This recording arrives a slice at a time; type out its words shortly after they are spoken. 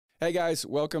Hey guys,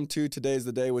 welcome to Today's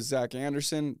the Day with Zach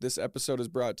Anderson. This episode is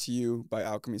brought to you by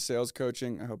Alchemy Sales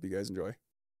Coaching. I hope you guys enjoy.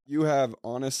 You have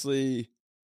honestly,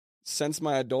 since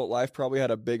my adult life, probably had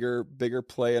a bigger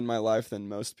play in my life than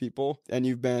most people. And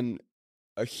you've been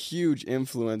a huge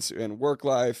influence in work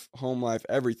life, home life,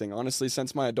 everything. Honestly,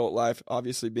 since my adult life,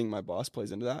 obviously being my boss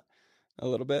plays into that a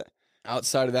little bit.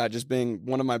 Outside of that, just being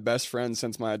one of my best friends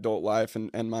since my adult life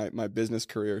and my business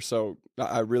career. So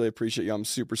I really appreciate you. I'm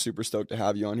super stoked to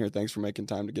have you on here. Thanks for making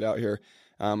time to get out here.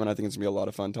 And I think it's gonna be a lot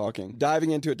of fun talking. Diving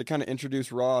into it to kind of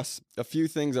introduce Ross, a few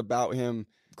things about him.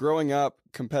 Growing up,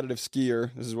 competitive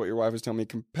skier. This is what your wife was telling me,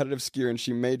 competitive skier. And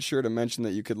she made sure to mention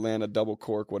that you could land a double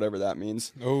cork, whatever that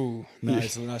means. Oh,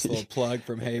 nice. A nice little plug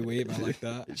from Hey Weave. I like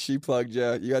that. She plugged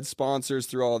you. You had sponsors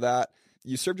through all of that.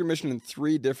 You served your mission in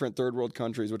 3 different third world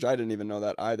countries, which I didn't even know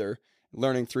that either.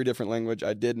 Learning 3 different languages,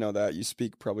 I did know that. You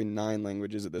speak probably 9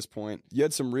 languages at this point. You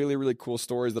had some really cool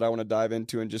stories that I want to dive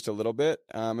into in just a little bit.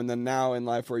 And then now in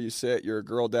life where you sit, you're a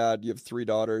girl dad, you have 3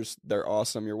 daughters. They're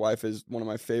awesome. Your wife is one of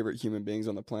my favorite human beings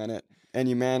on the planet. And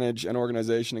you manage an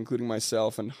organization, including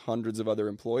myself and hundreds of other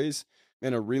employees,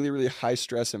 in a really high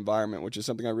stress environment, which is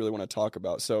something I really want to talk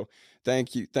about. So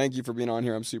thank you for being on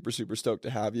here. I'm super stoked to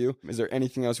have you. Is there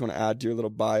anything else you want to add to your little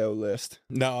bio list?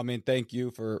 No, I mean, thank you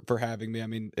for having me. I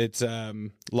mean, it's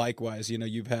likewise,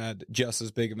 you've had just as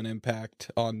big of an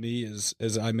impact on me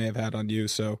as I may have had on you.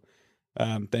 So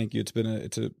thank you.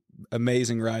 It's an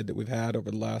amazing ride that we've had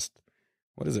over the last,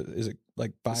 what is it? Is it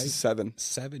like 5? 7.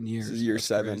 7 years. This is year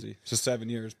 7. Crazy. So 7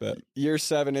 years, but year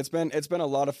 7. It's been a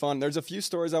lot of fun. There's a few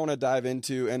stories I want to dive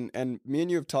into, and me and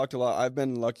you have talked a lot. I've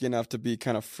been lucky enough to be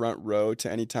kind of front row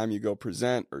to any time you go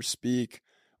present or speak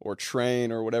or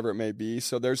train or whatever it may be.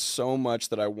 So there's so much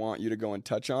that I want you to go and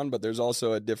touch on, but there's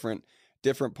also a different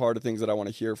part of things that I want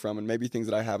to hear from, and maybe things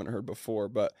that I haven't heard before.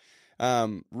 But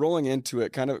rolling into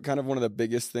it, kind of one of the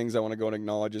biggest things I want to go and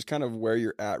acknowledge is kind of where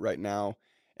you're at right now.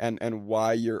 And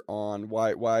why you're on,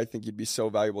 why I think you'd be so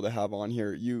valuable to have on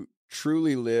here. You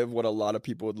truly live what a lot of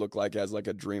people would look like as like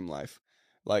a dream life.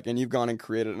 And you've gone and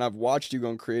created it, and I've watched you go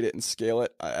and create it and scale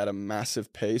it at a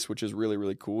massive pace, which is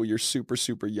really cool. You're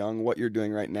super young. What you're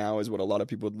doing right now is what a lot of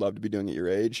people would love to be doing at your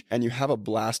age. And you have a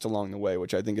blast along the way,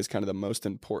 which I think is kind of the most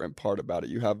important part about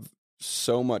it. You have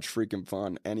so much freaking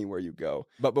fun anywhere you go.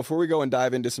 But before we go and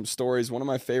dive into some stories, one of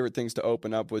my favorite things to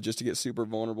open up with, just to get super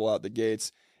vulnerable out the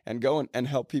gates and go and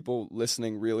help people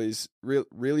listening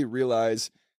really realize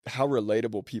how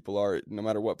relatable people are no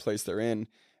matter what place they're in.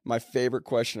 My favorite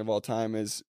question of all time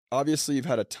is, obviously you've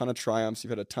had a ton of triumphs,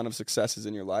 you've had a ton of successes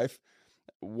in your life.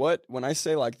 When I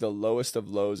say like the lowest of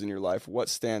lows in your life, what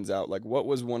stands out? Like, what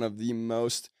was one of the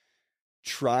most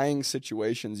trying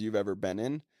situations you've ever been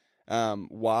in?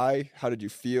 Why? How did you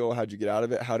feel? How did you get out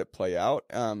of it? How did it play out?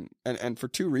 And for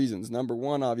 2 reasons. Number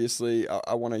one, obviously,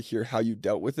 I want to hear how you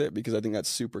dealt with it, because I think that's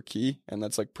super key. And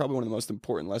that's like probably one of the most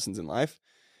important lessons in life.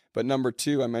 But number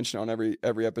 2, I mentioned on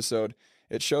every episode,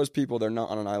 it shows people they're not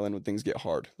on an island when things get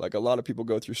hard. Like, a lot of people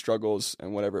go through struggles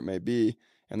and whatever it may be,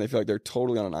 and they feel like they're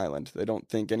totally on an island. They don't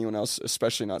think anyone else,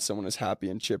 especially not someone as happy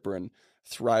and chipper and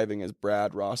thriving as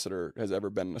Brad Rossiter, has ever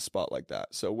been in a spot like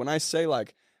that. So when I say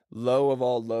like low of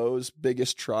all lows,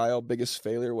 biggest trial, biggest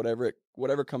failure,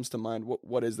 whatever comes to mind,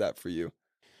 what is that for you?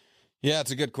 yeah,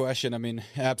 it's a good question. I mean,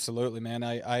 absolutely, man.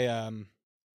 I've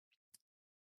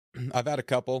had a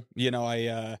couple,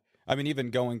 I mean, even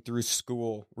going through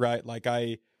school, right? Like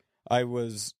I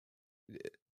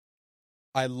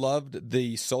loved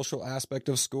the social aspect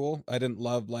of school. I didn't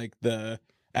love like the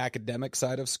academic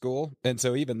side of school. And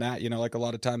so even that, like a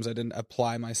lot of times I didn't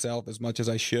apply myself as much as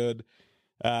I should.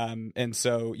 And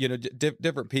so,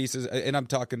 different pieces, and I'm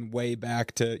talking way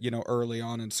back to, early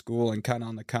on in school and kind of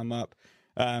on the come up,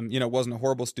 wasn't a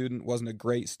horrible student, wasn't a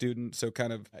great student. So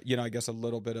kind of, I guess a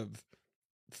little bit of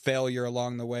failure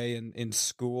along the way in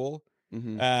school.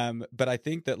 Mm-hmm. But I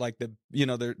think that like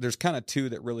there's kind of 2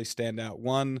 that really stand out.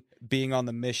 One, being on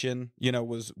the mission,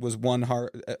 was one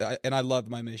hard, and I loved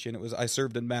my mission. I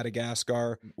served in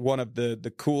Madagascar, one of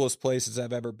the coolest places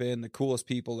I've ever been, the coolest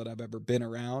people that I've ever been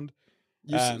around.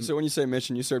 So when you say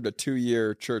mission, you served a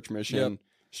 2-year church mission. Yep.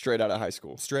 Straight out of high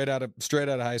school. Straight out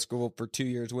of high school for 2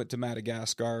 years. Went to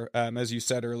Madagascar. As you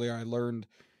said earlier, I learned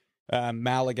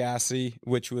Malagasy,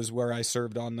 which was where I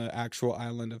served on the actual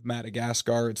island of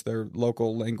Madagascar. It's their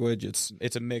local language.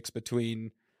 It's a mix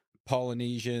between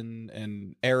Polynesian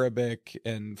and Arabic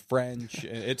and French.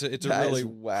 It's a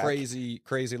really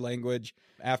crazy language.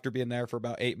 After being there for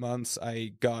about 8 months,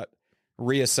 I got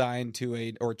reassigned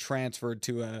or transferred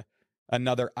to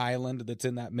another island that's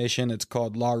in that mission. It's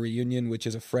called La Réunion, which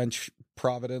is a French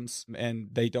province, and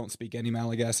they don't speak any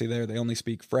Malagasy there. They only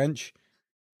speak French.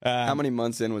 How many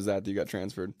months in was that you got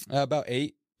transferred? About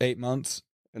 8 months.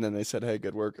 And then they said, hey,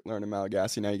 good work learning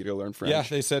Malagasy. Now you get to learn French. Yeah,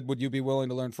 they said, would you be willing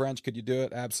to learn French? Could you do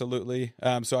it? Absolutely.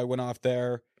 So I went off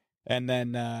there and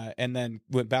then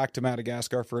went back to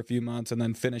Madagascar for a few months and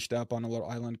then finished up on a little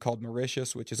island called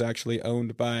Mauritius, which is actually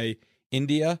owned by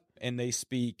India. And they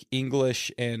speak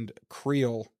English and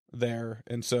Creole there.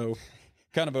 And so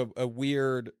kind of a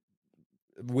weird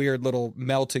little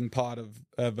melting pot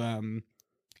of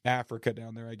Africa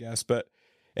down there, I guess. But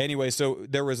anyway, so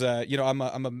there was I'm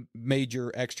a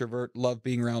major extrovert, love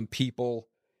being around people,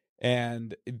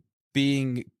 and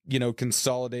being,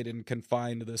 consolidated and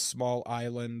confined to this small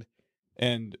island,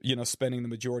 and, spending the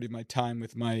majority of my time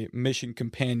with my mission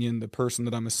companion, the person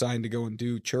that I'm assigned to go and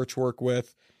do church work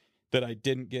with, that I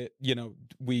didn't get,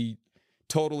 we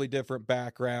totally different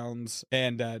backgrounds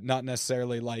and not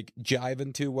necessarily like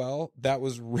jiving too well. That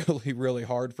was really, really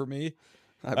hard for me.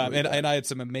 And I had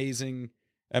some amazing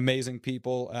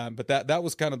people. But that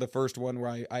was kind of the first one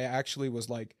where I actually was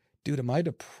like, dude, am I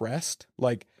depressed?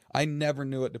 Like, I never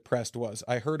knew what depressed was.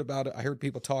 I heard about it. I heard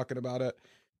people talking about it.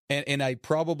 And I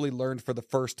probably learned for the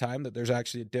first time that there's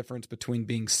actually a difference between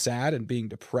being sad and being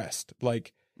depressed.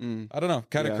 Like, I don't know,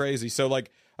 kind of crazy. So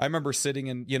like, I remember sitting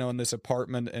in, in this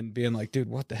apartment and being like, dude,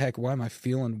 what the heck? Why am I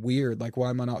feeling weird? Like,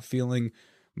 why am I not feeling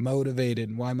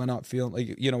motivated? Why am I not feeling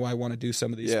like, why I want to do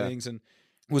some of these things? And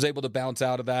was able to bounce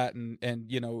out of that. And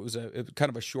it was kind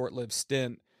of a short-lived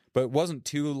stint, but it wasn't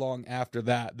too long after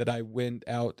that I went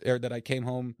out, or that I came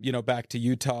home, back to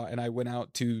Utah, and I went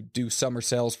out to do summer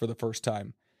sales for the first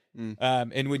time.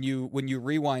 And when you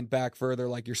rewind back further,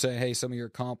 like you're saying, hey, some of your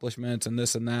accomplishments and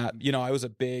this and that, I was a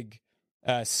big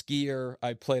skier.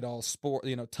 I played all sport,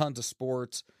 tons of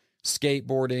sports,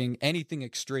 skateboarding, anything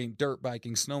extreme, dirt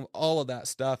biking, snow, all of that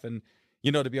stuff. And,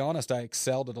 to be honest, I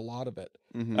excelled at a lot of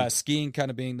it. Skiing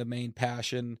kind of being the main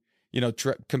passion,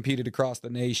 competed across the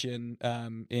nation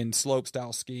in slope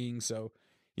style skiing. So,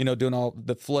 doing all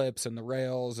the flips and the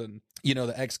rails and,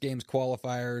 the X Games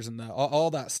qualifiers and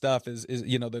all that stuff is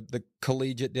the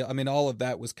collegiate deal. I mean, all of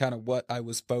that was kind of what I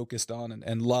was focused on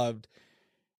and loved.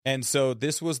 And so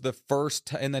this was the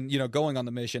first, and then, going on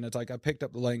the mission, it's like I picked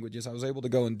up the languages. I was able to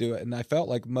go and do it. And I felt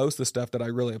like most of the stuff that I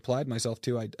really applied myself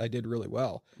to, I did really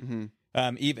well.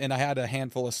 And I had a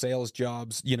handful of sales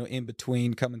jobs, in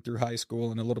between coming through high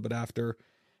school and a little bit after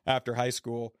high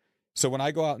school. So when I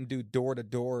go out and do door to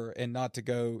door, and not to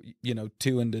go,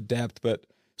 too into depth, but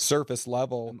surface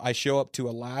level, I show up to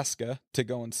Alaska to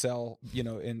go and sell,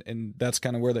 and that's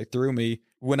kind of where they threw me.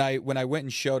 When I went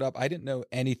and showed up, I didn't know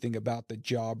anything about the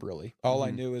job really. All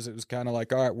I knew is it was kind of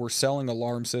like, all right, we're selling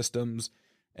alarm systems.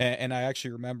 And I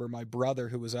actually remember my brother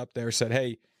who was up there said,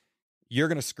 hey, you're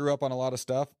going to screw up on a lot of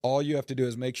stuff. All you have to do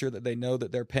is make sure that they know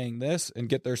that they're paying this and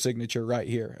get their signature right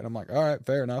here. And I'm like, all right,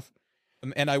 fair enough.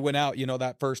 And I went out,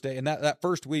 that first day, and that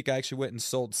first week I actually went and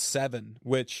sold 7,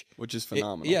 which is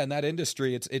phenomenal. In that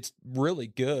industry, it's really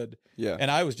good. Yeah. And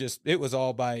it was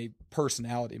all by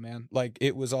personality, man. Like,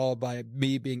 it was all by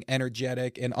me being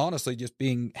energetic and honestly just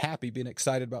being happy, being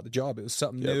excited about the job. It was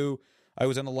something new. I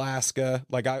was in Alaska,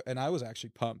 I was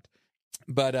actually pumped.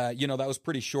 But, that was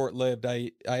pretty short lived. I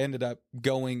ended up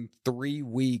going 3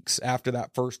 weeks after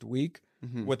that first week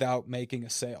without making a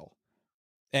sale.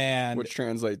 And which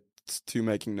translates to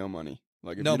making no money.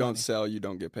 Like, if you don't sell, you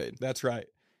don't get paid. That's right.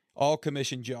 All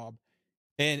commission job.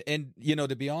 And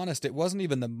to be honest, it wasn't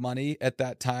even the money at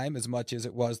that time as much as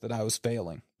it was that I was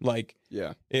failing. Like,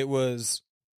 it was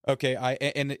okay.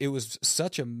 And it was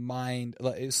such a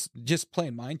it's just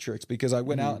playing mind tricks, because I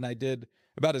went out and I did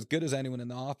about as good as anyone in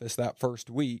the office that first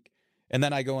week. And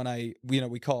then I go and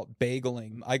we call it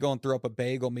bageling. I go and throw up a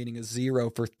bagel, meaning a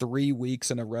 0, for 3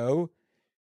 weeks in a row.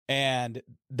 And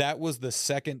that was the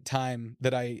second time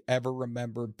that I ever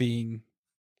remember being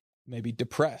maybe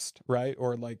depressed, right?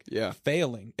 Or like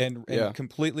failing and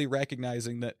completely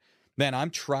recognizing that, man, I'm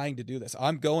trying to do this.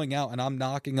 I'm going out and I'm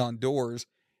knocking on doors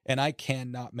and I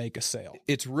cannot make a sale.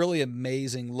 It's really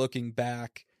amazing looking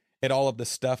back at all of the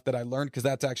stuff that I learned, because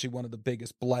that's actually one of the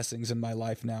biggest blessings in my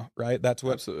life now, right? That's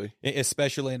what, absolutely,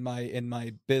 especially in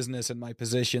my business and my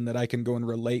position, that I can go and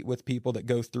relate with people that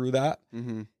go through that.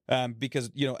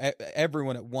 Because,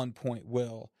 everyone at one point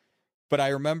will. But I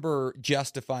remember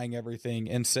justifying everything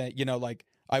and saying, like,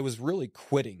 I was really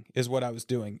quitting is what I was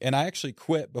doing. And I actually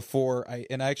quit before I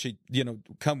actually,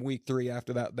 come week 3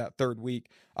 after that third week,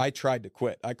 I tried to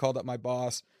quit. I called up my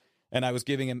boss and I was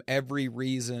giving him every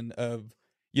reason of,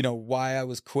 why I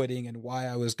was quitting and why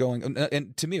I was going.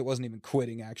 And to me, it wasn't even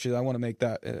quitting, actually. I want to make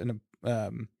that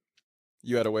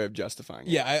you had a way of justifying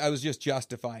it. Yeah, I was just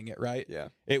justifying it, right? Yeah.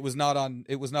 It was not on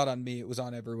me, it was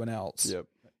on everyone else. Yep.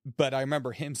 But I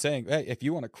remember him saying, "Hey, if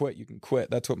you want to quit, you can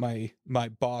quit." That's what my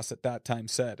boss at that time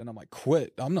said. And I'm like,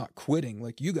 "Quit? I'm not quitting.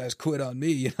 Like, you guys quit on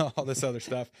me," all this other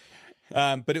stuff.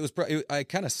 But I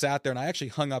kind of sat there and I actually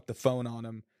hung up the phone on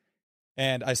him.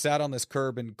 And I sat on this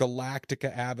curb in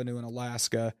Galactica Avenue in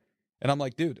Alaska. And I'm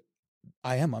like, "Dude,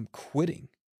 I'm quitting."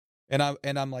 And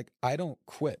I'm like, "I don't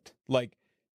quit." Like,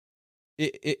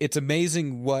 it's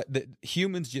amazing that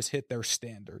humans just hit their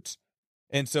standards.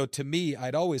 And so to me,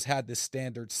 I'd always had this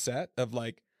standard set of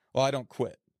like, well, I don't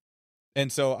quit. And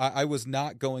so I was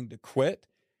not going to quit.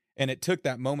 And it took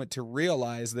that moment to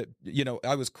realize that,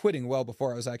 I was quitting well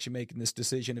before I was actually making this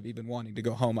decision of even wanting to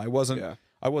go home. I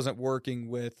wasn't working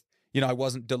with, I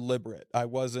wasn't deliberate. I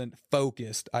wasn't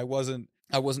focused. I wasn't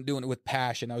doing it with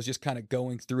passion. I was just kind of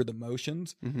going through the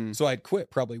motions. Mm-hmm. So I'd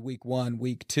quit probably week 1,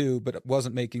 week 2, but it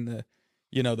wasn't making the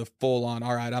full on,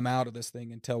 all right, I'm out of this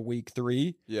thing until week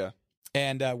 3. Yeah.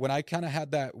 And when I kind of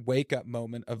had that wake up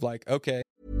moment of like, okay.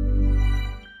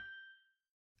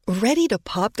 Ready to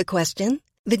pop the question?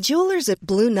 The jewelers at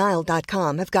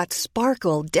BlueNile.com have got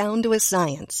sparkle down to a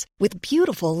science with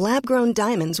beautiful lab-grown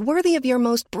diamonds worthy of your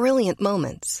most brilliant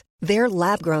moments. Their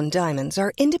lab-grown diamonds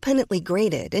are independently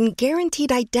graded and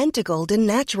guaranteed identical to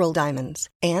natural diamonds,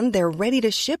 and they're ready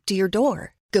to ship to your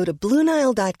door. Go to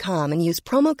BlueNile.com and use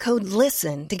promo code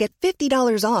LISTEN to get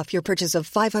 $50 off your purchase of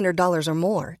 $500 or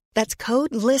more. That's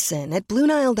code LISTEN at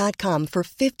BlueNile.com for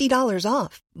 $50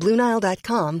 off.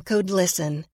 BlueNile.com, code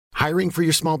LISTEN. Hiring for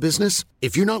your small business?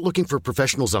 If you're not looking for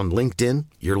professionals on LinkedIn,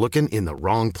 you're looking in the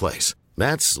wrong place.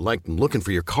 That's like looking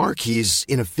for your car keys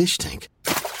in a fish tank.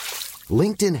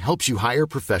 LinkedIn helps you hire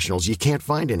professionals you can't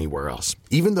find anywhere else,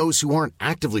 even those who aren't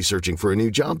actively searching for a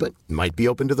new job but might be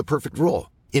open to the perfect role.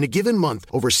 In a given month,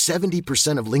 over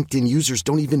 70% of LinkedIn users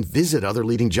don't even visit other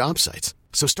leading job sites.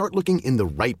 So start looking in the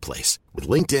right place. With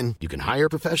LinkedIn, you can hire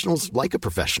professionals like a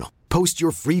professional. Post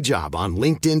your free job on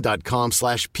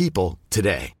linkedin.com/people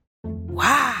today.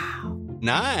 Wow.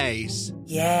 Nice.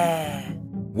 Yeah.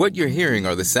 What you're hearing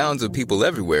are the sounds of people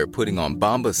everywhere putting on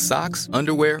Bombas socks,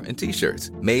 underwear, and T-shirts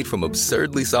made from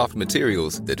absurdly soft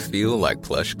materials that feel like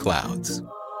plush clouds.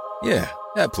 Yeah,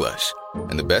 that plush.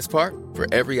 And the best part?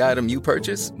 For every item you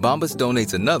purchase, Bombas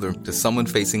donates another to someone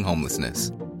facing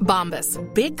homelessness. Bombas.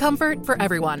 Big comfort for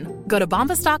everyone. Go to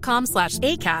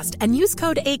bombas.com/ACAST and use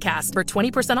code ACAST for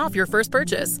 20% off your first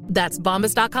purchase. That's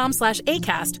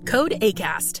bombas.com/ACAST. Code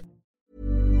ACAST.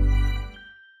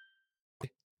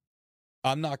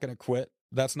 I'm not going to quit.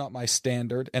 That's not my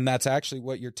standard. And that's actually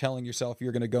what you're telling yourself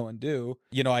you're going to go and do.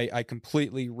 I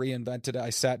completely reinvented it.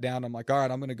 I sat down. I'm like, all right,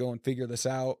 I'm going to go and figure this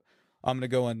out. I'm going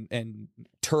to go and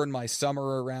turn my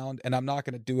summer around. And I'm not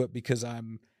going to do it because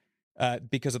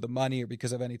because of the money or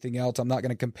because of anything else. I'm not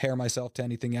going to compare myself to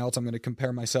anything else. I'm going to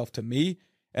compare myself to me.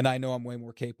 And I know I'm way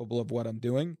more capable of what I'm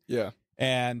doing. Yeah.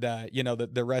 And,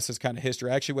 the rest is kind of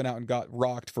history. I actually went out and got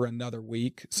rocked for another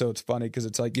week. So it's funny because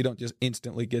it's like you don't just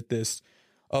instantly get this,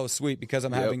 oh, sweet, because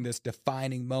I'm having this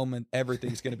defining moment,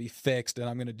 everything's going to be fixed and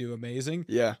I'm going to do amazing.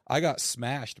 Yeah. I got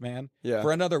smashed, man, Yeah.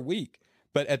 for another week.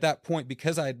 But at that point,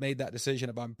 because I had made that decision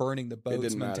of I'm burning the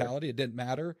boats mentality, it didn't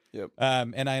matter. Yep.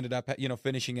 And I ended up,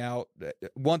 finishing out.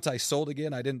 Once I sold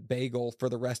again, I didn't bagel for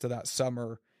the rest of that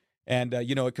summer. And,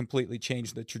 it completely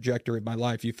changed the trajectory of my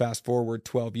life. You fast forward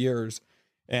 12 years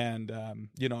and, I'm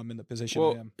in the position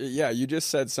I am. Yeah, you just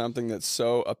said something that's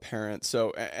so apparent.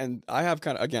 So, and I have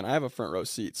I have a front row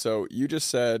seat. So you just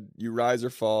said you rise or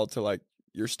fall to like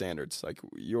your standards, like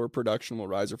your production will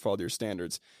rise or fall to your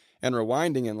standards. And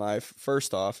rewinding in life,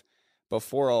 first off,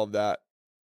 before all of that,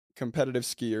 competitive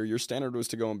skier, your standard was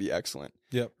to go and be excellent.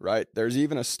 Yep. Right. There's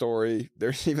even a story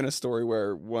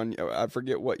where I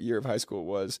forget what year of high school it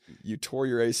was. You tore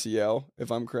your ACL,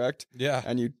 if I'm correct. Yeah.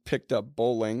 And you picked up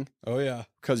bowling. Oh yeah.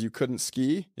 Because you couldn't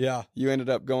ski. Yeah. You ended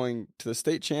up going to the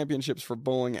state championships for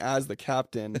bowling as the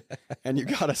captain, and you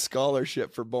got a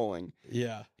scholarship for bowling.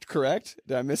 Yeah. Correct?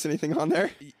 Did I miss anything on there?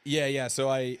 Yeah. So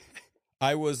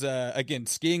I was, again,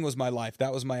 skiing was my life.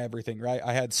 That was my everything, right?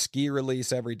 I had ski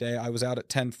release every day. I was out at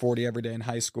 10:40 every day in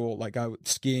high school. Like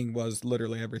skiing was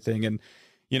literally everything. And,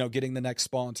 getting the next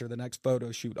sponsor, the next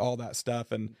photo shoot, all that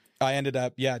stuff. And I ended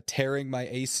up, tearing my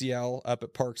ACL up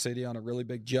at Park City on a really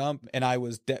big jump. And I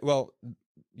was,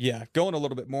 going a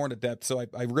little bit more into depth. So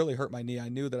I really hurt my knee. I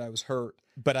knew that I was hurt,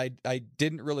 but I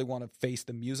didn't really want to face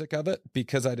the music of it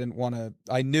because I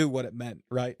knew what it meant,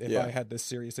 right? If I had this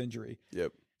serious injury.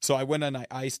 Yep. So I went and I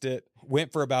iced it,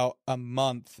 went for about a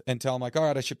month until I'm like, all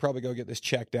right, I should probably go get this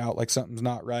checked out. Like something's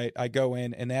not right. I go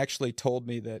in and they actually told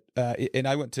me that, and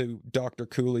I went to Dr.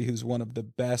 Cooley, who's one of the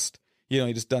best,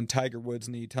 he just done Tiger Woods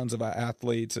knee, tons of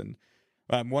athletes and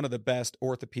one of the best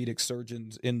orthopedic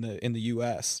surgeons in the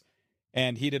US.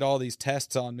 And he did all these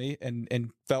tests on me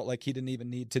and felt like he didn't even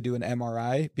need to do an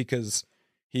MRI because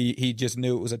he just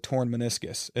knew it was a torn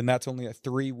meniscus. And that's only a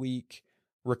 3-week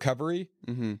recovery.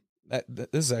 Mm-hmm. This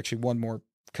is actually one more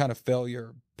kind of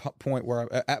failure point where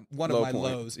at one of my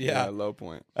lows. Yeah. Low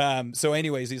point. So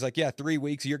anyways, he's like, yeah, 3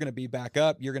 weeks, you're going to be back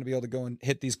up. You're going to be able to go and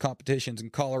hit these competitions in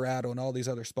Colorado and all these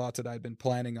other spots that I'd been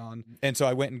planning on. And so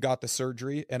I went and got the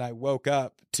surgery, and I woke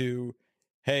up to,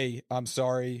 hey, I'm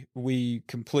sorry, we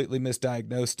completely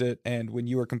misdiagnosed it. And when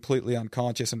you were completely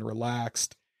unconscious and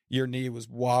relaxed, your knee was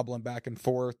wobbling back and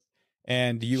forth,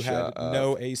 and you had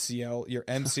no ACL. Your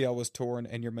MCL was torn,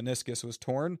 and your meniscus was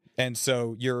torn. And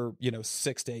so you're,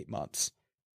 6 to 8 months.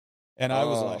 And I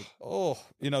was like,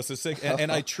 so sick.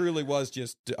 And I truly was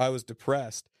I was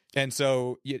depressed. And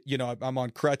so, I'm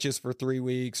on crutches for 3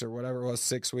 weeks or whatever it was,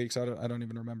 6 weeks. I don't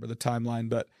even remember the timeline,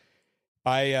 but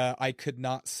I could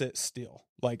not sit still.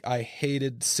 Like, I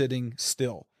hated sitting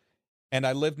still. And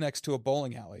I lived next to a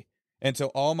bowling alley. And so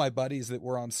all my buddies that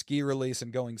were on ski release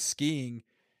and going skiing,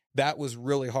 that was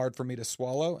really hard for me to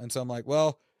swallow. And so I'm like,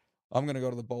 well, I'm going to go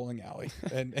to the bowling alley.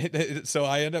 And so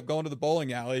I end up going to the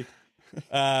bowling alley.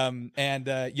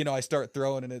 I start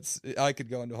throwing, and I could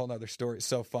go into a whole nother story. It's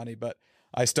so funny, but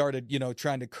I started,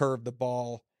 trying to curve the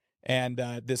ball. And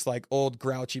this like old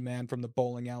grouchy man from the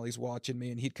bowling alley's watching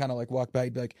me, and he'd kind of like walk by,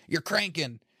 he'd be like, "You're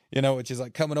cranking," which is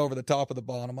like coming over the top of the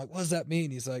ball. And I'm like, "What does that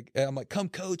mean?" I'm like, "Come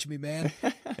coach me, man."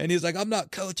 And he's like, "I'm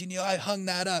not coaching you. I hung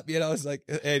that up." It's like,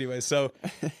 anyway, so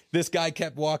this guy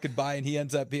kept walking by, and he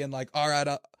ends up being like, "All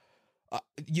right,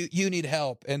 you need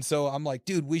help." And so I'm like,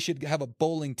 "Dude, we should have a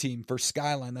bowling team for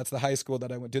Skyline." That's the high school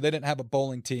that I went to. They didn't have a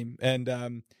bowling team,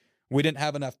 and we didn't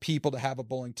have enough people to have a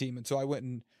bowling team. And so I went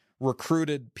and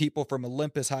recruited people from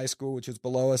Olympus High School, which was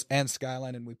below us, and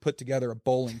Skyline, and we put together a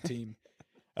bowling team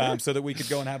so that we could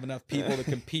go and have enough people to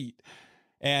compete.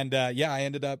 And I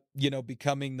ended up,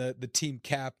 becoming the team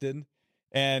captain.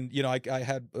 And, I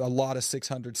had a lot of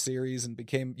 600 series and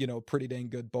became, a pretty dang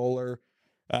good bowler.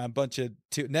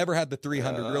 Never had the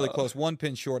 300, really close, one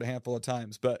pin short a handful of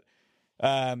times. But,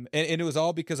 and it was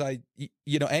all because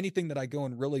anything that I go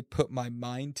and really put my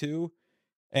mind to,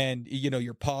 and,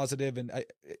 you're positive, and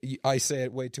I say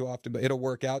it way too often, but it'll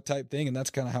work out type thing. And that's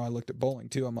kind of how I looked at bowling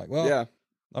too. I'm like, well, yeah,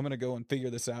 I'm going to go and figure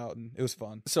this out. And it was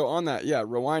fun. So on that,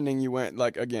 rewinding, you went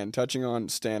like, again, touching on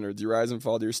standards, you rise and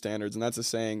fall to your standards. And that's a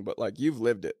saying, but like you've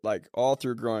lived it, like all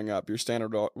through growing up, your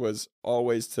standard was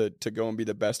always to go and be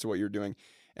the best at what you're doing.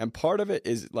 And part of it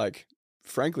is like,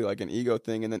 frankly, like an ego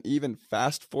thing. And then even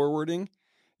fast forwarding,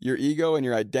 your ego and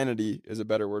your identity is a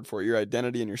better word for it. Your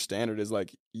identity and your standard is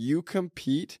like you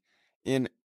compete in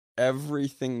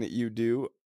everything that you do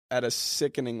at a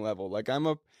sickening level. Like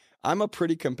I'm a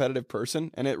pretty competitive person,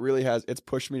 and it's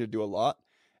pushed me to do a lot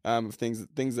of things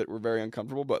that were very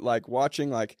uncomfortable. But like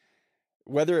watching, like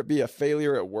whether it be a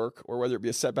failure at work or whether it be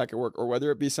a setback at work or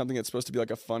whether it be something that's supposed to be like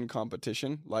a fun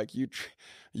competition, like you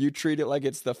treat it like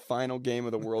it's the final game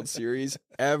of the World Series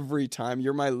every time.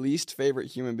 You're my least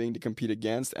favorite human being to compete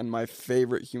against and my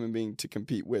favorite human being to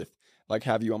compete with, like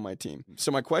have you on my team.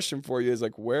 So my question for you is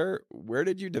like, where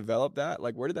did you develop that?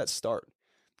 Like, where did that start?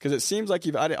 Because it seems like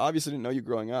I obviously didn't know you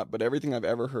growing up, but everything I've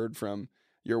ever heard from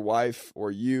your wife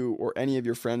or you or any of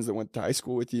your friends that went to high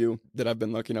school with you that I've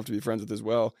been lucky enough to be friends with as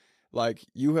well, like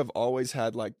you have always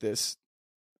had like this,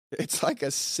 it's like a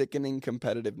sickening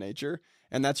competitive nature,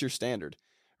 and that's your standard,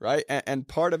 right? And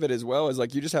part of it as well is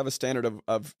like you just have a standard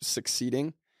of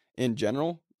succeeding in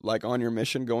general, like on your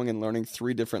mission, going and learning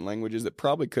 3 different languages that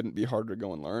probably couldn't be harder to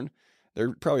go and learn.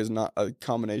 There probably is not a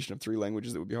combination of 3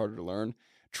 languages that would be harder to learn.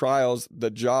 Trials,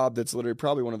 the job that's literally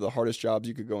probably one of the hardest jobs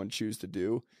you could go and choose to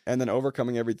do, and then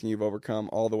overcoming everything you've overcome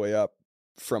all the way up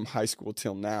from high school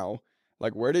till now.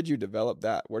 Like, where did you develop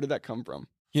that? Where did that come from?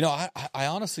 I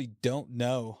honestly don't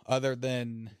know, other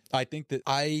than I think that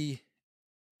I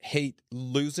hate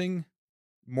losing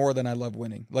more than I love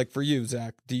winning. Like for you,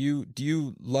 Zach, do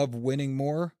you love winning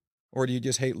more, or do you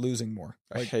just hate losing more?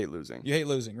 Like, I hate losing. You hate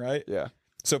losing, right? Yeah.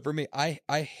 So for me, I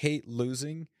hate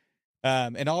losing.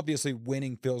 And obviously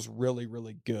winning feels really,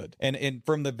 really good. And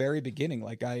from the very beginning,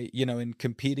 like in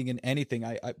competing in anything,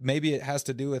 I maybe it has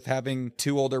to do with having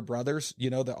 2 older brothers,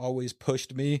 that always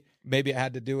pushed me. Maybe it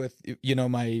had to do with,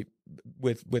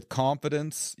 with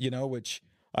confidence, which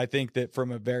I think that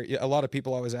from a lot of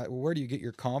people always ask, well, where do you get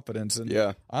your confidence? And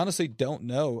I honestly don't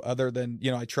know, other than,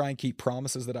 I try and keep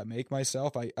promises that I make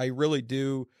myself. I really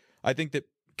do. I think that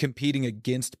competing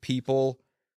against people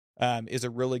is a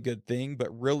really good thing, but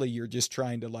really you're just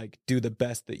trying to like do the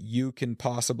best that you can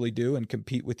possibly do and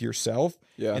compete with yourself.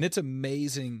 Yeah. And it's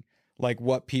amazing like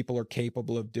what people are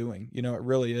capable of doing. You know, it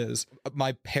really is.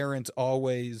 My parents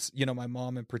always, you know, my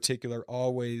mom in particular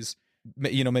always,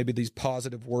 you know, maybe these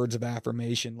positive words of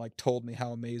affirmation, like told me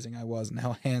how amazing I was and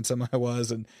how handsome I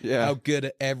was and how good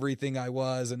at everything I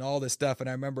was and all this stuff. And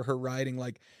I remember her writing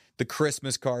like the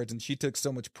Christmas cards, and she took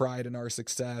so much pride in our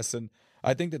success. And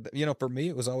I think that, you know, for me,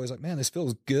 it was always like, man, this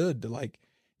feels good to like,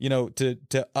 you know,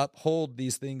 to uphold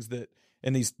these things that,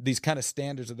 and these kind of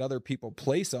standards that other people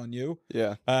place on you.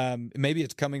 Yeah. Maybe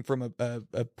it's coming from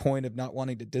a point of not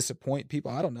wanting to disappoint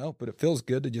people. I don't know, but it feels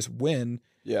good to just win.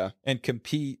 Yeah. And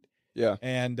compete. Yeah.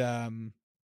 And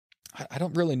I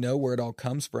don't really know where it all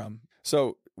comes from.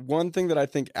 So one thing that I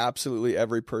think absolutely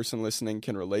every person listening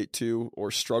can relate to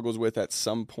or struggles with at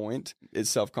some point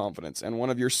is self-confidence. And one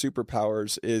of your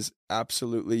superpowers is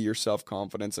absolutely your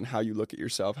self-confidence and how you look at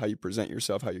yourself, how you present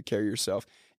yourself, how you carry yourself,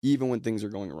 even when things are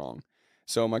going wrong.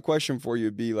 So my question for you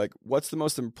would be like, what's the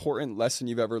most important lesson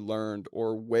you've ever learned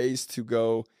or ways to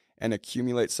go and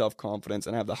accumulate self-confidence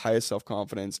and have the highest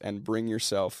self-confidence and bring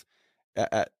yourself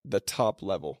at the top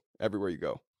level everywhere you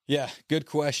go? Yeah, good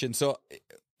question. So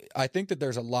I think that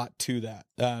there's a lot to that,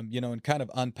 you know, and kind of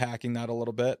unpacking that a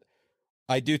little bit.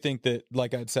 I do think that,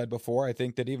 like I'd said before, I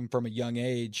think that even from a young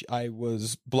age, I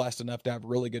was blessed enough to have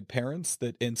really good parents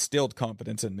that instilled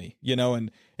confidence in me, you know,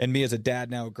 and me as a dad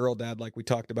now, a girl dad, like we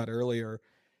talked about earlier,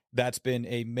 that's been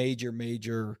a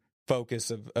major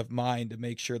focus of mine to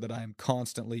make sure that I am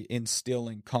constantly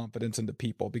instilling confidence into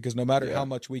people, because no matter how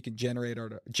much we can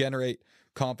generate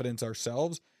confidence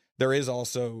ourselves, there is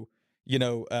also, you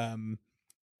know,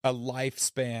 a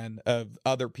lifespan of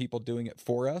other people doing it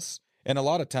for us. And a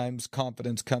lot of times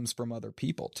confidence comes from other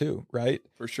people too, right?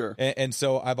 For sure. And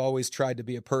so I've always tried to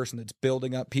be a person that's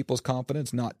building up people's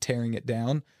confidence, not tearing it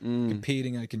down.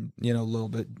 Competing, I can, you know, a little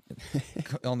bit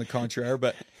on the contrary,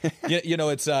 but you know,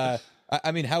 it's, I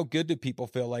mean, how good do people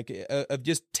feel like of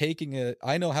just taking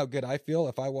I know how good I feel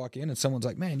if I walk in and someone's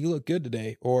like, man, you look good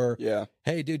today. Or,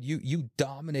 hey dude, you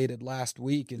dominated last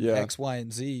week in X, Y,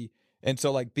 and Z. And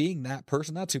so, like, being that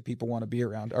person, that's who people want to be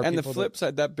around. And the flip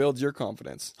side, that builds your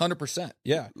confidence. 100%.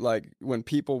 Yeah. Like, when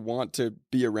people want to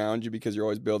be around you because you're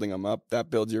always building them up, that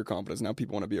builds your confidence. Now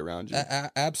people want to be around you.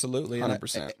 Absolutely.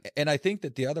 100%. And I think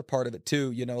that the other part of it,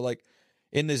 too, you know, like,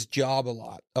 in this job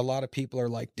a lot of people are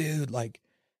like, dude, like,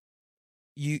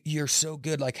 you're so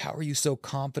good. Like, how are you so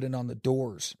confident on the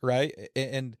doors, right?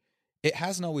 And it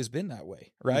hasn't always been that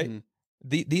way, right? Mm-hmm.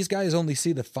 These guys only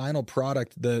see the final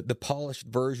product, the polished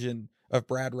version of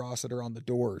Brad Rossiter on the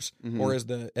doors, or as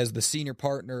the senior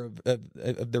partner of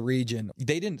the region.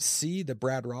 They didn't see the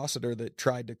Brad Rossiter that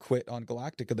tried to quit on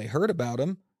Galactica. They heard about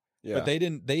him, but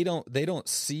they don't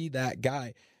see that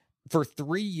guy. For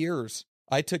 3 years,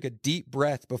 I took a deep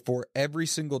breath before every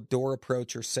single door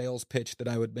approach or sales pitch that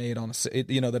I would make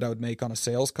on a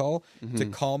sales call to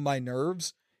calm my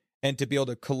nerves. And to be able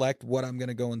to collect what I'm going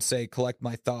to go and say, collect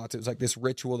my thoughts. It was like this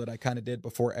ritual that I kind of did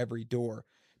before every door.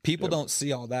 People don't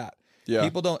see all that. Yeah.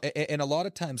 People don't. And a lot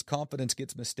of times confidence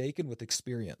gets mistaken with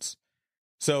experience.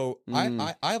 So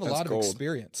I have a lot of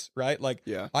experience, right? Like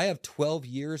I have 12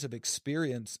 years of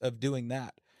experience of doing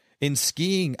that. In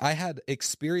skiing, I had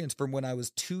experience from when I was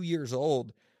 2 years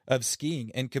old of skiing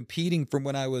and competing from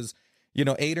when I was,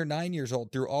 8 or 9 years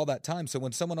old through all that time. So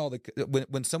when someone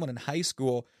when someone in high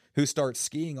school who starts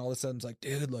skiing all of a sudden is like,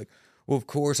 dude, like, well, of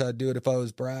course I'd do it if I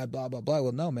was Brad, blah, blah, blah.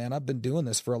 Well, no, man, I've been doing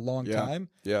this for a long time.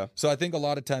 Yeah. So I think a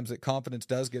lot of times that confidence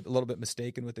does get a little bit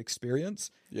mistaken with experience.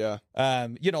 Yeah.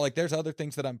 Like there's other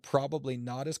things that I'm probably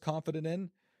not as confident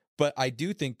in, but I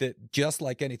do think that just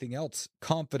like anything else,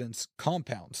 confidence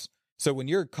compounds. So when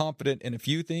you're confident in a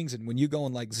few things and when you go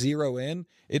and like zero in,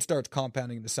 it starts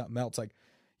compounding into something else. Like,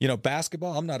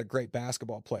 basketball, I'm not a great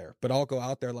basketball player, but I'll go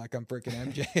out there like I'm freaking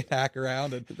MJ and hack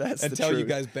around and tell you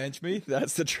guys bench me.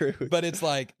 That's the truth. But it's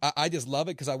like, I just love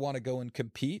it because I want to go and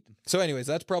compete. So anyways,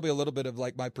 that's probably a little bit of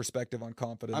like my perspective on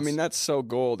confidence. I mean, that's so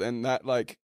gold. And that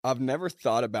like, I've never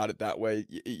thought about it that way.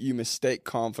 You mistake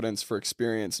confidence for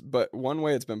experience. But one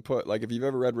way it's been put, like if you've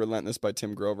ever read Relentless by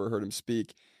Tim Grover, heard him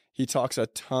speak, he talks a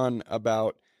ton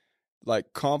about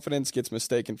like confidence gets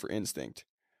mistaken for instinct.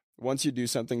 Once you do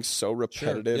something so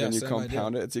repetitive and you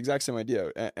compound it, it's the exact same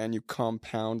idea. And you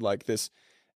compound like this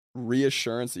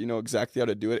reassurance that you know exactly how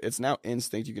to do it. It's now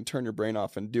instinct. You can turn your brain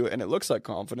off and do it. And it looks like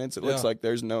confidence. It looks like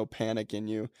there's no panic in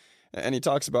you. And he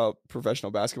talks about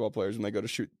professional basketball players when they go to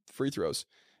shoot free throws.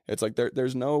 It's like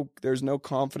there's no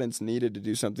confidence needed to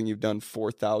do something you've done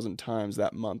 4,000 times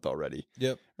that month already.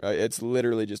 Yep. Right. It's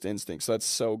literally just instinct. So that's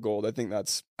so gold. I think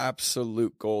that's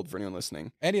absolute gold for anyone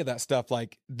listening. Any of that stuff,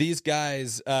 like these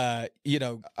guys, I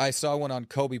saw one on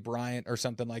Kobe Bryant or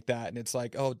something like that, and it's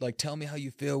like, oh, like tell me how you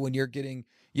feel when you're getting,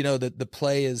 the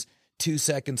play is 2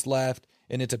 seconds left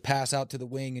and it's a pass out to the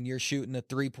wing and you're shooting a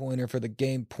 3-pointer for the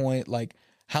game point. Like,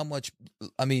 how much,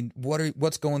 I mean,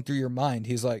 what's going through your mind?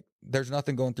 He's like, there's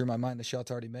nothing going through my mind. The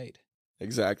shot's already made.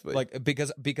 Exactly. Like,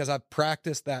 because I've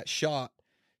practiced that shot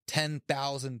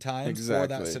 10,000 times for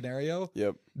that scenario.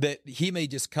 Yep. That he may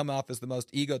just come off as the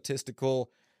most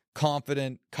egotistical,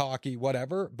 confident, cocky,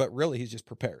 whatever, but really he's just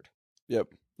prepared. Yep.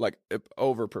 Like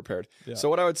over prepared. Yeah. So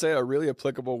what I would say, a really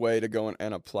applicable way to go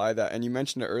and apply that, and you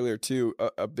mentioned it earlier too,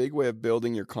 a big way of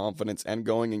building your confidence and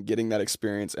going and getting that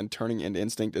experience and turning it into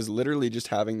instinct is literally just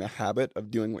having the habit of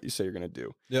doing what you say you're going to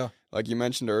do. Yeah. Like you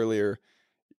mentioned earlier,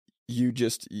 you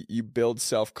build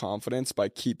self-confidence by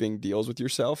keeping deals with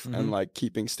yourself and like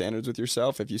keeping standards with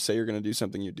yourself. If you say you're going to do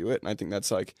something, you do it. And I think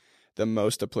that's like the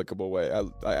most applicable way.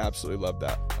 I absolutely love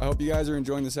that. I hope you guys are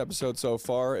enjoying this episode so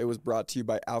far. It was brought to you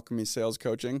by Alchemy Sales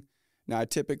Coaching. Now, I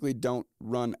typically don't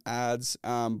run ads,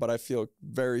 but I feel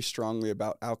very strongly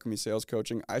about Alchemy Sales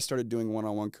Coaching. I started doing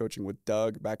one-on-one coaching with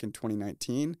Doug back in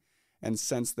 2019. And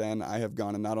since then, I have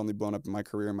gone and not only blown up in my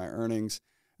career and my earnings,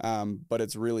 but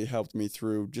it's really helped me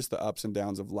through just the ups and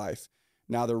downs of life.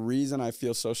 Now, the reason I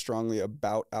feel so strongly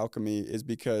about Alchemy is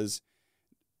because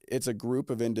it's a group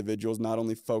of individuals not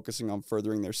only focusing on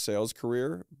furthering their sales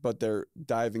career, but they're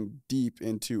diving deep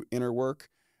into inner work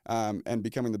and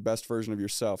becoming the best version of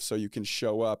yourself so you can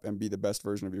show up and be the best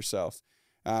version of yourself.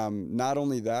 Not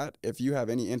only that, if you have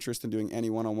any interest in doing any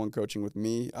one-on-one coaching with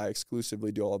me, I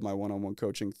exclusively do all of my one-on-one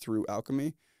coaching through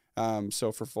Alchemy.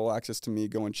 So for full access to me,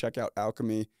 go and check out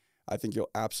Alchemy. I think you'll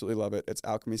absolutely love it. It's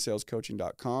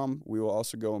alchemysalescoaching.com. We will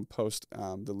also go and post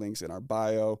the links in our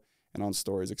bio and on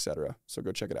stories, etc. So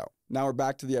go check it out. Now we're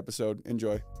back to the episode.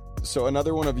 Enjoy. So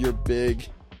another one of your big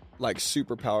like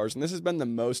superpowers, and this has been the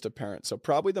most apparent, so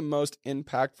probably the most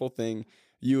impactful thing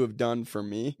you have done for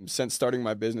me since starting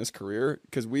my business career,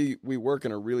 because we work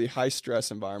in a really high stress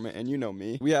environment, and you know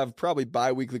me. We have probably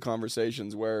bi-weekly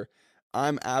conversations where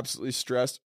I'm absolutely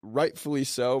stressed, rightfully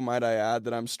so, might I add,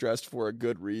 that I'm stressed for a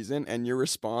good reason, and your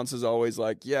response is always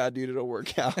like, yeah, dude, it'll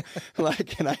work out.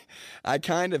 Like, and I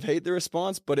kind of hate the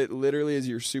response, but it literally is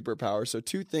your superpower. So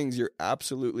 2 things you're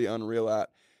absolutely unreal at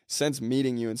since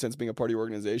meeting you and since being a part of your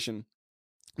organization.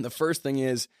 The first thing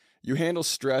is you handle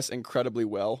stress incredibly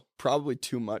well, probably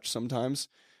too much sometimes.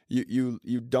 You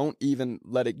don't even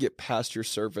let it get past your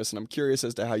surface, and I'm curious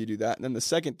as to how you do that. And then the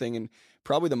second thing, and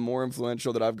probably the more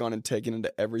influential that I've gone and taken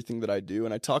into everything that I do,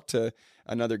 and I talked to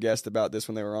another guest about this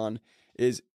when they were on,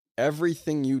 is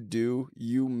everything you do,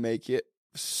 you make it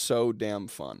so damn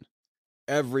fun.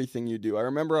 Everything you do. I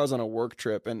remember I was on a work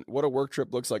trip, and what a work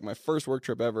trip looks like, my first work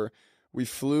trip ever. We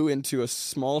flew into a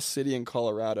small city in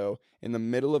Colorado in the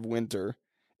middle of winter.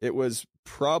 It was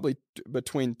probably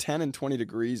between 10 and 20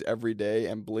 degrees every day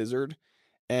and blizzard.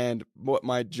 And what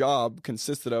my job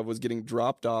consisted of was getting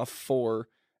dropped off for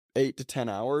 8 to 10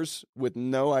 hours with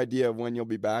no idea of when you'll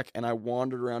be back. And I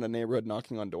wandered around a neighborhood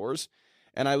knocking on doors.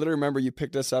 And I literally remember you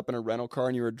picked us up in a rental car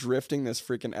and you were drifting this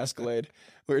freaking Escalade.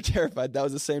 We were terrified. That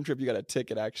was the same trip you got a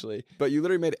ticket, actually. But you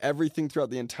literally made everything throughout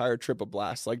the entire trip a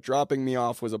blast. Like dropping me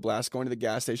off was a blast. Going to the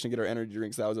gas station to get our energy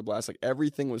drinks, that was a blast. Like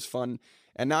everything was fun.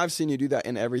 And now I've seen you do that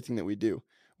in everything that we do.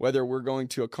 Whether we're going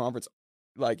to a conference,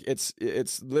 like it's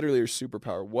literally your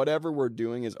superpower. Whatever we're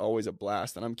doing is always a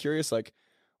blast. And I'm curious, like,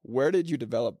 where did you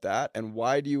develop that? And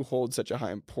why do you hold such a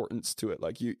high importance to it?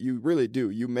 Like you really do.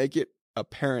 You make it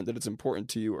apparent that it's important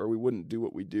to you, or we wouldn't do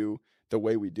what we do the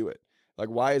way we do it. Like,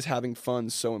 why is having fun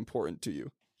so important to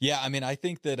you? Yeah, I mean, I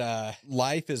think that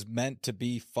life is meant to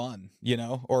be fun,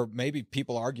 or maybe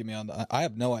people argue me on that. I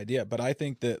have no idea, but I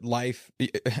think that life,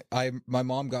 my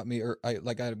mom got me,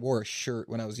 I wore a shirt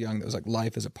when I was young that was like,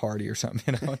 life is a party or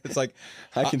something, It's like,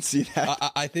 I can see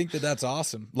that. I think that that's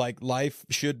awesome. Like, life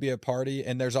should be a party,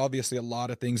 and there's obviously a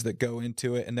lot of things that go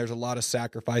into it, and there's a lot of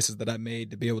sacrifices that I made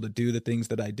to be able to do the things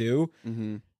that I do.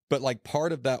 Mm-hmm. But like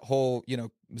part of that whole,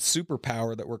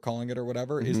 superpower that we're calling it or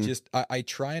whatever is just, I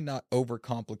try and not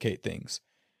overcomplicate things.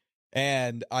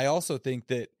 And I also think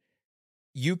that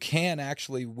you can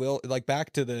actually like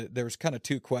back to there's kind of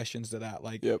 2 questions to that.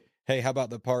 Like, yep. Hey, how about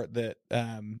the part that,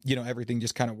 everything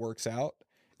just kind of works out?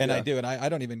 And yeah. I do. And I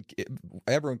don't even,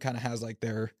 everyone kind of has like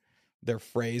their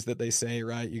phrase that they say,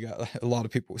 right? You got a lot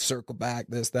of people circle back,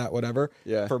 this, that, whatever.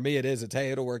 Yeah. For me, it's,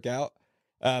 hey, it'll work out.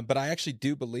 But I actually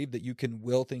do believe that you can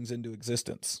will things into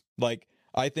existence. Like,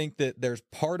 I think that there's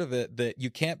part of it that you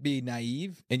can't be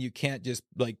naive and you can't just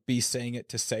like be saying it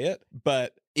to say it.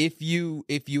 But if you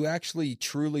actually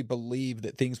truly believe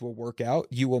that things will work out,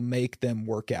 you will make them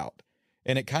work out.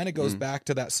 And it kind of goes back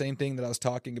to that same thing that I was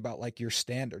talking about, like your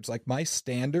standards. Like my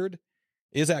standard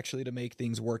is actually to make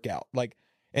things work out. Like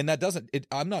And that doesn't,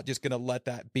 I'm not just going to let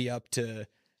that be up to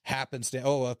happenstance.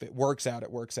 Oh, if it works out,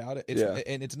 it works out.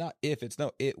 And it's not if, it's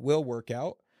no, it will work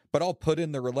out, but I'll put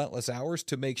in the relentless hours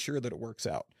to make sure that it works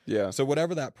out. Yeah. So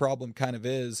whatever that problem kind of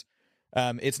is,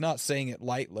 it's not saying it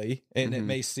lightly, and it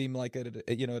may seem like it,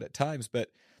 at times, but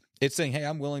it's saying, hey,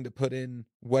 I'm willing to put in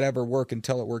whatever work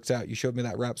until it works out. You showed me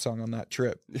that rap song on that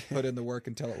trip. Put in the work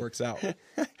until it works out.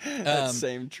 That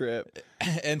same trip.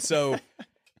 And so,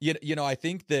 I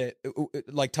think that,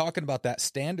 like, talking about that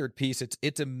standard piece,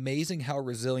 it's amazing how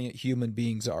resilient human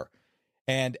beings are,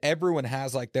 and everyone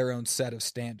has like their own set of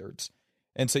standards.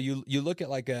 And so you look at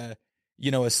like a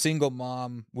single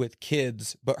mom with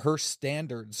kids, but her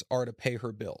standards are to pay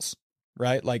her bills.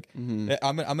 Right? Like,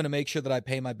 I'm going to make sure that I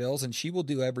pay my bills, and she will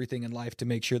do everything in life to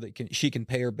make sure that she can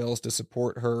pay her bills to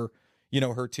support her,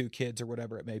 her 2 kids or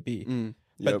whatever it may be.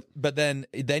 Yep. But then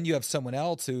you have someone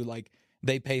else who, like,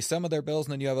 they pay some of their bills,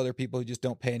 and then you have other people who just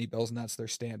don't pay any bills, and that's their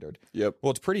standard. Yep.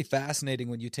 Well, it's pretty fascinating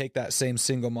when you take that same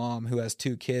single mom who has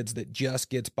 2 kids that just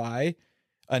gets by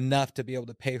enough to be able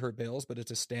to pay her bills, but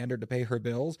it's a standard to pay her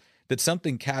bills, that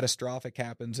something catastrophic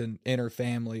happens in her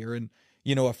family or in,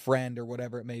 a friend or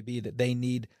whatever it may be, that they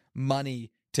need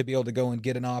money to be able to go and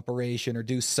get an operation or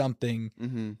do something,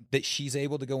 that she's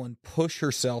able to go and push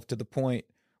herself to the point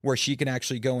where she can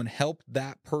actually go and help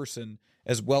that person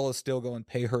as well as still go and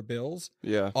pay her bills.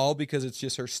 Yeah. All because it's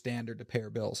just her standard to pay her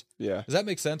bills. Yeah. Does that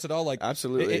make sense at all? Like,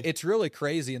 absolutely. It's really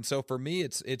crazy. And so for me,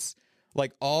 it's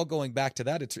like, all going back to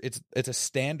that, it's a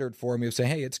standard for me of saying,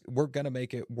 hey, we're going to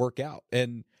make it work out.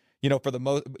 And, for the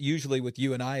most, usually with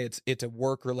you and I, it's a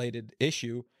work related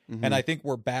issue. And I think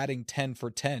we're batting 10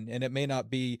 for 10, and it may not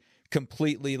be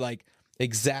completely like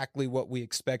exactly what we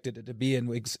expected it to be and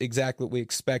exactly what we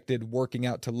expected working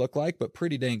out to look like, but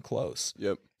pretty dang close.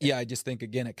 Yep. Yeah. I just think,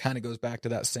 again, it kind of goes back to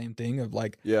that same thing of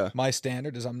like, my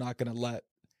standard is I'm not going to let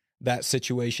that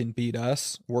situation beat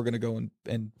us. We're going to go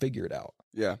and figure it out.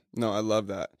 Yeah. No, I love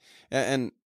that.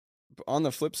 And on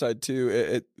the flip side too,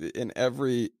 it in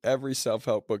every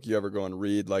self-help book you ever go and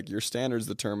read, like, your standards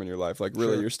determine your life. Like,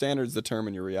 really, your standards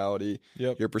determine your reality.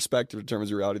 Yep. Your perspective determines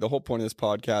your reality. The whole point of this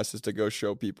podcast is to go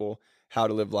show people how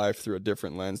to live life through a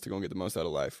different lens to go and get the most out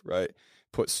of life, right?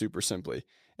 Put super simply.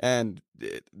 And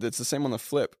it's the same on the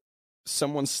flip.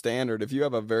 Someone's standard, if you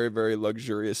have a very, very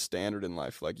luxurious standard in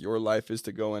life, like your life is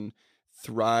to go and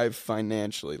thrive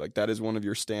financially, like that is one of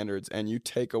your standards, and you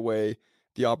take away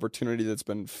the opportunity that's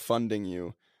been funding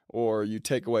you, or you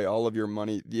take away all of your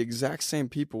money, the exact same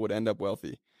people would end up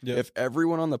wealthy. Yep. If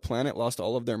everyone on the planet lost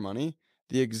all of their money,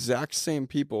 the exact same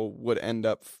people would end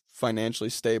up financially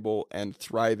stable and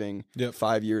thriving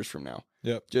 5 years from now.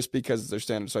 Yep. Just because it's their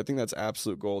standards. So I think that's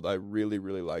absolute gold. I really,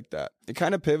 really like that. And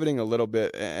kind of pivoting a little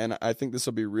bit, and I think this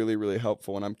will be really, really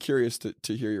helpful, and I'm curious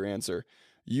to hear your answer.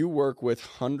 You work with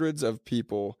hundreds of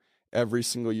people every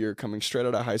single year coming straight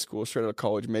out of high school, straight out of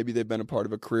college. Maybe they've been a part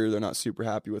of a career they're not super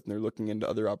happy with, and they're looking into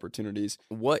other opportunities.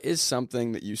 What is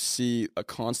something that you see a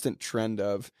constant trend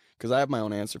of? Because I have my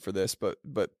own answer for this, but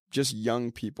just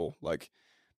young people, like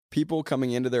people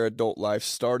coming into their adult life,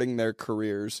 starting their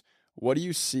careers. What do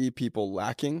you see people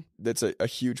lacking that's a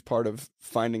huge part of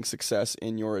finding success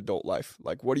in your adult life?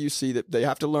 Like, what do you see that they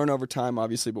have to learn over time,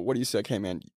 obviously, but what do you say, like, hey,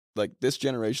 man, like this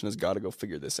generation has got to go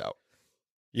figure this out?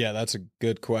 Yeah, that's a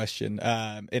good question.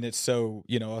 And it's so,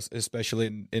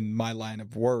 especially in my line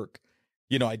of work,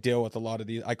 I deal with a lot of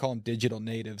these, I call them digital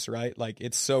natives, right? Like,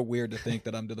 it's so weird to think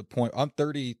that I'm to the point, I'm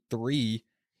 33.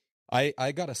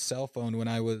 I got a cell phone when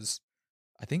I was,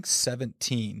 I think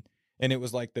 17. And it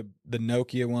was like the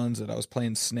Nokia ones that I was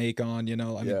playing Snake on,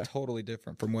 mean, totally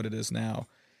different from what it is now.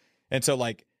 And so,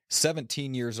 like,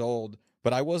 17 years old,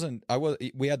 but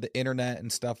we had the internet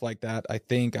and stuff like that. I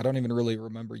don't even really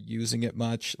remember using it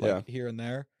much, like here and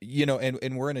there,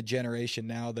 and we're in a generation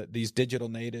now that these digital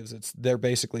natives, they're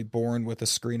basically born with a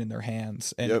screen in their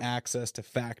hands and access to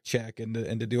fact check and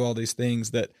to do all these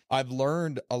things that I've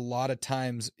learned a lot of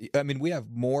times. I mean, we have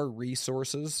more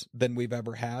resources than we've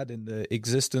ever had in the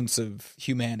existence of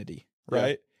humanity.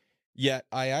 Right. Yet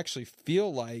I actually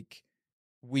feel like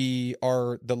we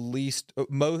are the least,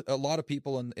 a lot of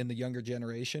people in the younger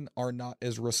generation are not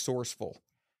as resourceful.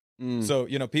 So,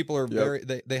 people are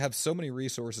they have so many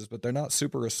resources, but they're not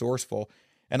super resourceful.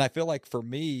 And I feel like for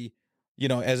me,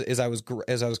 as I was,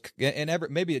 and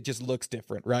maybe it just looks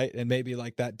different, right? And maybe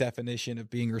like that definition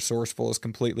of being resourceful is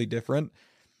completely different.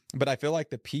 But I feel like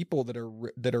the people that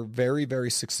are very, very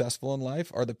successful in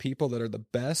life are the people that are the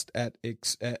best at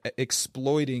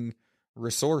exploiting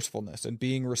resourcefulness and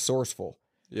being resourceful.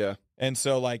 Yeah. And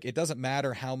so, like, it doesn't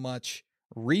matter how much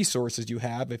resources you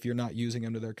have if you're not using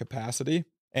them to their capacity.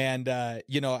 And,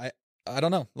 I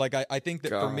don't know. Like, I think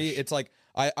that for me, it's like,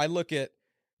 I look at,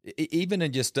 even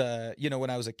in just, when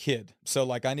I was a kid, so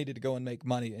like I needed to go and make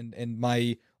money, and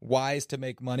my whys to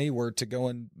make money were to go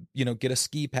and, get a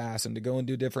ski pass and to go and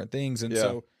do different things. And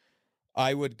so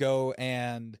I would go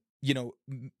and,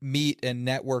 meet and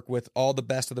network with all the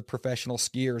best of the professional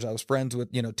skiers. I was friends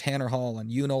with, Tanner Hall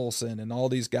and Yoon Olsen and all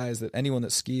these guys that anyone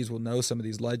that skis will know, some of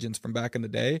these legends from back in the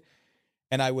day.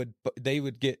 And they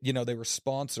would get, they were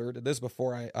sponsored. This is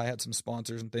before I had some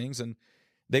sponsors and things, and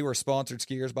they were sponsored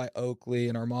skiers by Oakley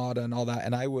and Armada and all that.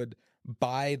 And I would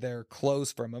buy their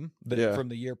clothes from them from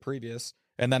the year previous,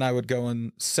 and then I would go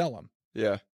and sell them.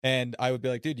 Yeah. And I would be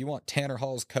like, dude, you want Tanner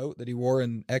Hall's coat that he wore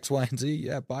in X, Y, and Z?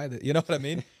 Yeah, buy that. You know what I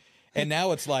mean? And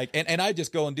now it's like, and I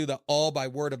just go and do that all by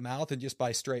word of mouth and just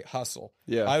by straight hustle.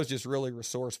 Yeah. I was just really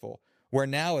resourceful. Where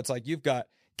now it's like, you've got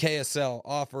KSL,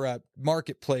 OfferUp,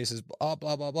 marketplaces, blah,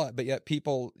 blah, blah, blah. But yet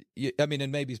people,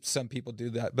 and maybe some people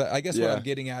do that. But I guess what I'm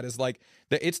getting at is like,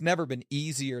 it's never been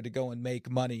easier to go and make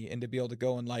money and to be able to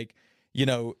go and like,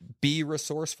 be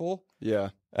resourceful.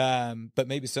 Yeah. But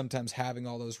maybe sometimes having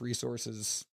all those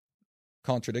resources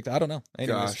contradict. I don't know.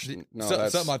 Anyways,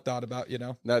 something I've thought about,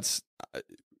 That's,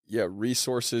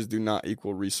 resources do not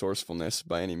equal resourcefulness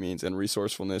by any means. And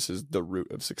resourcefulness is the root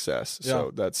of success. Yeah.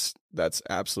 So that's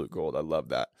absolute gold. I love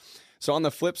that. So on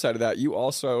the flip side of that, you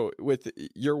also, with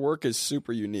your work is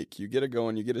super unique. You get to go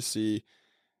and you get to see,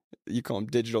 you call them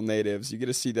digital natives. You get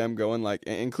to see them going, like,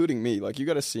 including me, like you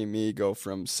got to see me go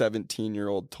from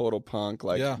 17-year-old total punk.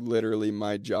 Like literally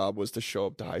my job was to show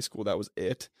up to high school. That was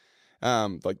it.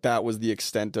 Like that was the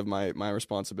extent of my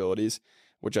responsibilities,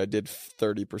 which I did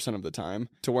 30% of the time,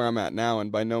 to where I'm at now.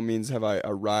 And by no means have I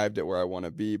arrived at where I want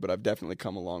to be, but I've definitely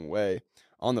come a long way.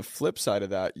 On the flip side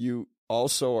of that, you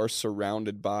also are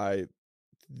surrounded by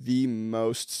the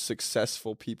most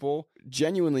successful people.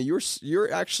 Genuinely,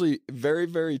 you're actually very,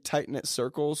 very tight-knit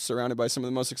circles surrounded by some of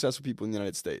the most successful people in the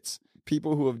United States.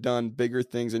 People who have done bigger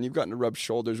things, and you've gotten to rub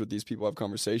shoulders with these people, have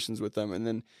conversations with them, and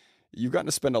then you've gotten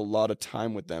to spend a lot of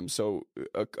time with them. So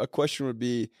a question would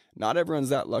be, not everyone's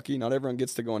that lucky. Not everyone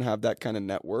gets to go and have that kind of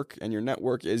network, and your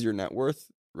network is your net worth,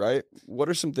 right? What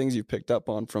are some things you've picked up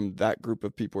on from that group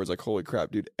of people where it's like, holy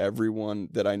crap, dude, everyone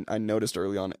that I noticed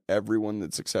early on, everyone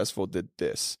that's successful did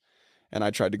this. And I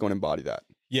tried to go and embody that.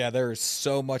 Yeah, there is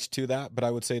so much to that, but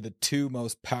I would say the two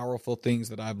most powerful things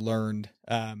that I've learned,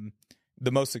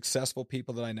 the most successful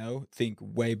people that I know think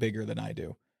way bigger than I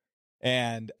do.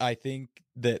 And I think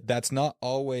that that's not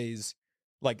always,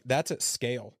 like, that's at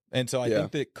scale. And so I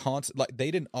think that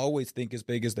they didn't always think as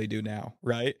big as they do now,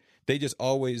 right? They just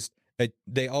always,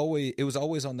 it was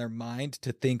always on their mind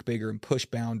to think bigger and push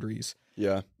boundaries.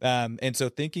 Yeah. And so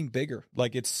thinking bigger,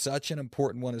 like, it's such an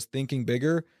important one, is thinking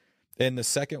bigger. And the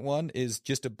second one is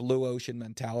just a blue ocean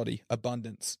mentality,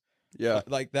 abundance. Yeah.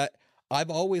 Like that.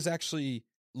 I've always actually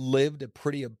lived a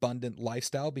pretty abundant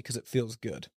lifestyle because it feels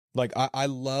good. Like, I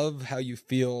love how you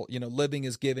feel, living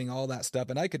is giving, all that stuff.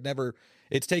 And I could never,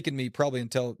 it's taken me probably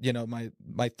until, my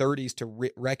 30s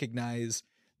to recognize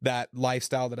that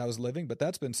lifestyle that I was living. But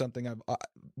that's been something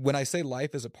when I say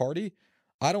life is a party,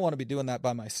 I don't want to be doing that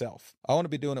by myself. I want to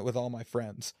be doing it with all my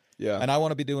friends. Yeah. And I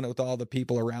want to be doing it with all the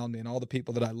people around me and all the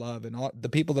people that I love and all the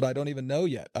people that I don't even know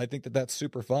yet. I think that that's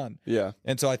super fun. Yeah.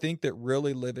 And so I think that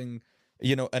really living,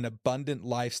 an abundant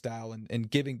lifestyle and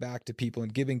giving back to people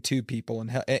and giving to people,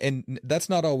 and that's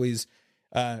not always,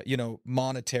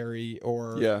 monetary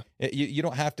or you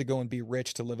don't have to go and be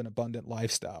rich to live an abundant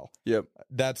lifestyle. Yep.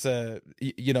 That's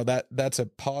that's a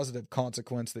positive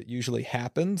consequence that usually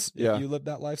happens if you live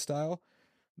that lifestyle.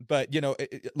 But,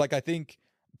 like, I think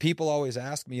people always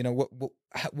ask me,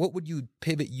 what would you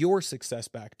pivot your success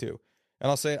back to?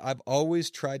 And I'll say, I've always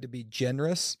tried to be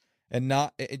generous and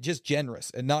not just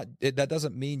generous, and not, that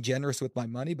doesn't mean generous with my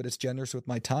money, but it's generous with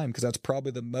my time, because that's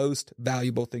probably the most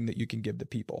valuable thing that you can give to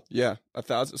people. Yeah.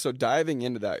 1,000. So diving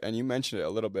into that, and you mentioned it a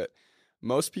little bit,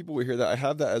 most people will hear that. I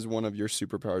have that as one of your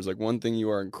superpowers. Like, one thing you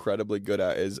are incredibly good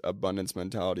at is abundance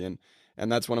mentality. And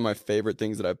that's one of my favorite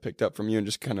things that I've picked up from you and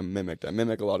just kind of mimicked. I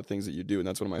mimic a lot of things that you do, and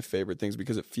that's one of my favorite things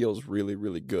because it feels really,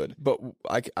 really good. But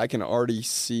I can already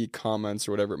see comments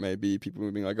or whatever it may be, people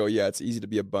being like, oh yeah, it's easy to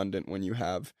be abundant when you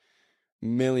have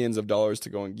millions of dollars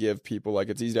to go and give people. Like,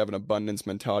 it's easy to have an abundance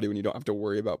mentality when you don't have to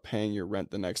worry about paying your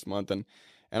rent the next month. And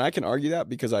I can argue that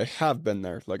because I have been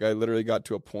there. Like, I literally got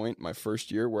to a point my first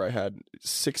year where I had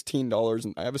 $16,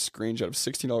 and I have a screenshot of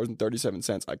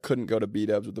 $16.37. I couldn't go to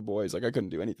B-dubs with the boys. Like, I couldn't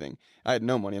do anything. I had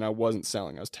no money, and I wasn't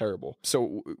selling. I was terrible.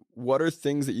 So what are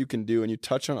things that you can do? And you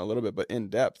touch on it a little bit, but in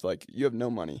depth, like, you have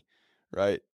no money,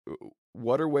 right?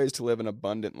 What are ways to live an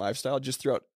abundant lifestyle just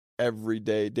throughout every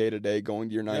day, day to day, going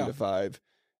to your 9 to 5,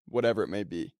 whatever it may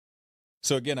be?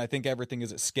 So again, I think everything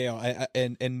is at scale.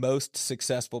 And most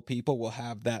successful people will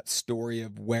have that story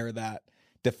of where that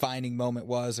defining moment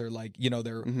was, or like, you know,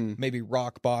 they're maybe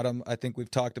rock bottom. I think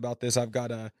we've talked about this. I've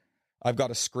got a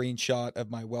screenshot of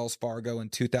my Wells Fargo in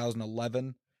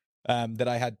 2011 that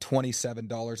I had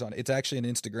 $27 on. It's actually an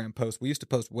Instagram post. We used to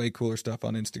post way cooler stuff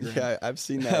on Instagram. Yeah, I've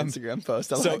seen that Instagram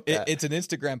post. I like that. It's an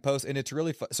Instagram post, and it's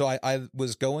really fun. So I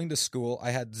was going to school. I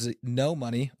had no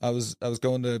money. I was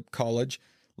going to college,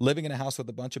 living in a house with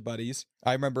a bunch of buddies.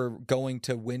 I remember going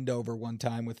to Windover one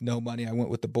time with no money. I went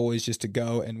with the boys just to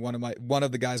go, and one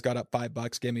of the guys got up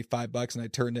 $5, gave me $5, and I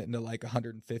turned it into like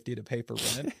 $150 to pay for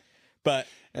rent.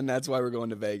 And that's why we're going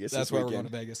to Vegas. That's why we're going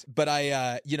to Vegas. But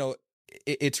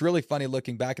it's really funny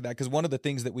looking back at that, because one of the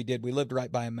things that we did, we lived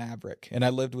right by a Maverick, and I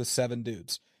lived with 7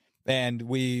 dudes. And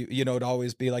we, it'd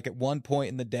always be like at one point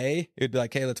in the day, it'd be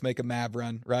like, hey, let's make a Mav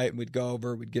run, right? And we'd go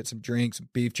over, we'd get some drinks, some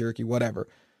beef jerky, whatever.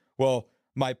 Well,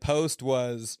 my post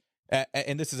was,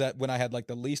 and this is when I had like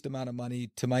the least amount of money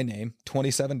to my name,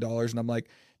 $27. And I'm like,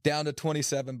 down to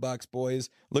 $27, boys.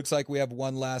 Looks like we have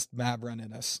one last Mav run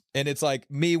in us. And it's like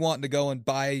me wanting to go and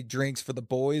buy drinks for the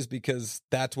boys, because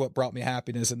that's what brought me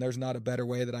happiness. And there's not a better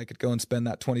way that I could go and spend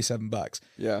that $27.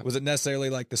 Yeah. Was it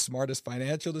necessarily like the smartest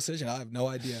financial decision? I have no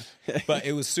idea, but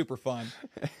it was super fun.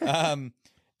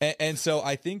 And so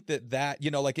I think that,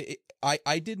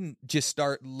 I didn't just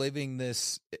start living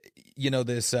this,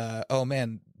 oh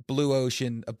man, blue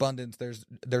ocean abundance.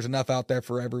 There's enough out there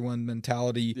for everyone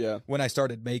mentality. Yeah. When I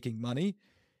started making money.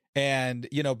 And,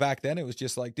 back then it was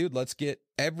just like, dude, let's get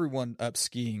everyone up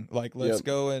skiing. Like, let's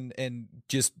go and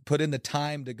just put in the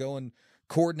time to go and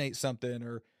coordinate something,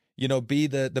 or, be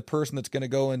the person that's going to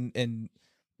go and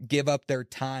give up their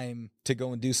time to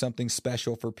go and do something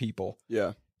special for people.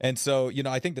 Yeah. And so,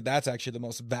 I think that that's actually the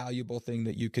most valuable thing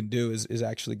that you can do is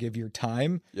actually give your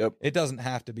time. Yep. It doesn't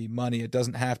have to be money. It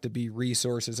doesn't have to be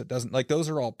resources. It doesn't, like, those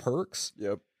are all perks.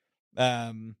 Yep.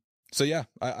 So yeah,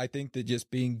 I think that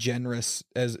just being generous,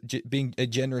 being a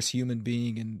generous human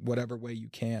being in whatever way you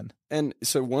can. And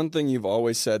so one thing you've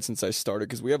always said since I started,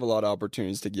 because we have a lot of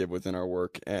opportunities to give within our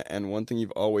work, and one thing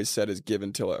you've always said is give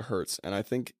until it hurts. And I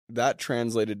think that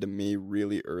translated to me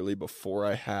really early, before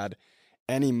I had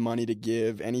any money to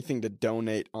give, anything to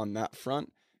donate on that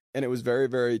front. And it was very,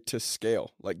 very to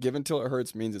scale. Like, give until it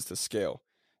hurts means it's to scale.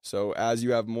 So as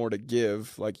you have more to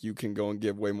give, like, you can go and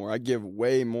give way more. I give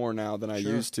way more now than I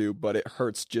used to, but it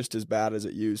hurts just as bad as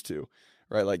it used to,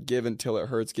 right? Like, give until it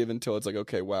hurts, give until it's like,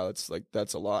 okay, wow, it's like,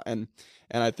 that's a lot. And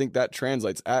I think that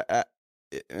translates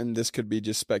and this could be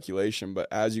just speculation, but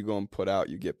as you go and put out,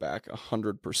 you get back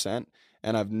 100%.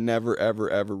 And I've never, ever,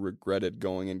 ever regretted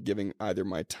going and giving either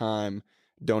my time,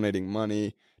 donating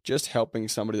money, just helping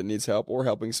somebody that needs help, or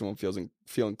helping someone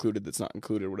feel included that's not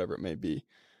included, whatever it may be.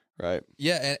 Right.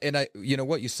 Yeah. And I,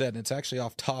 what you said, and it's actually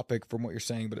off topic from what you're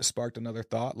saying, but it sparked another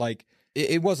thought. Like,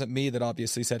 it wasn't me that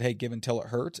obviously said, hey, give until it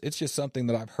hurts. It's just something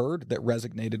that I've heard that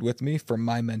resonated with me from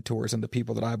my mentors and the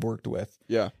people that I've worked with.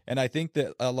 Yeah. And I think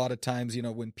that a lot of times,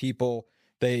 when people,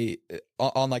 they,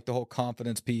 on like the whole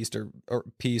confidence piece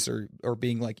or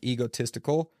being like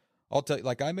egotistical, I'll tell you,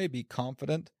 like, I may be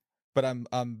confident, but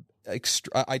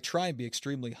I try and be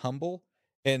extremely humble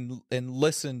and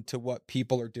listen to what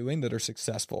people are doing that are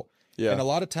successful. Yeah. And a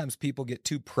lot of times people get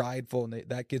too prideful, and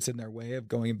that gets in their way of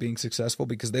going and being successful,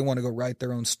 because they want to go write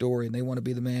their own story, and they want to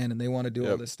be the man, and they want to do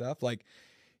all this stuff. Like,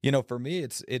 for me,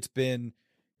 it's been,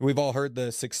 we've all heard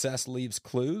the success leaves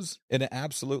clues, and it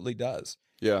absolutely does.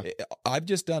 Yeah. I've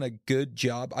just done a good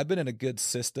job. I've been in a good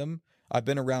system. I've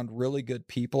been around really good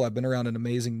people. I've been around an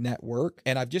amazing network,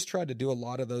 and I've just tried to do a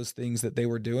lot of those things that they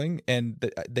were doing. And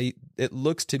it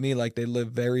looks to me like they live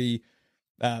very,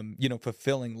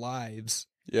 fulfilling lives.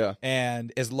 Yeah.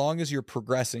 And as long as you're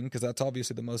progressing, because that's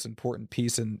obviously the most important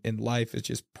piece in life, is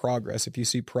just progress. If you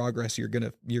see progress, you're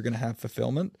going to have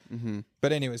fulfillment. Mm-hmm.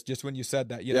 But anyways, just when you said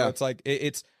that, it's like,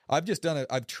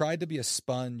 I've tried to be a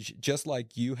sponge just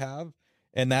like you have.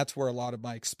 And that's where a lot of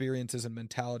my experiences and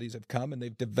mentalities have come, and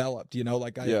they've developed,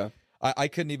 I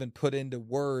couldn't even put into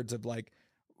words of like,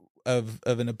 of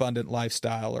an abundant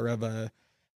lifestyle, or of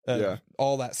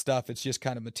all that stuff. It's just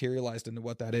kind of materialized into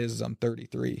what that is. I'm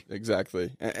 33.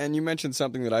 Exactly. And you mentioned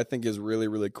something that I think is really,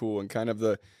 really cool, and kind of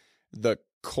the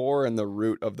core and the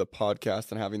root of the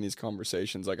podcast and having these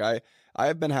conversations. Like, I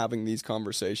have been having these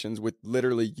conversations with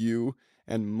literally you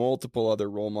and multiple other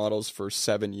role models for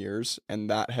 7 years. And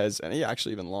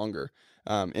actually even longer,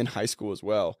 in high school as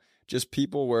well. Just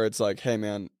people where it's like, hey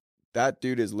man, that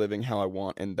dude is living how I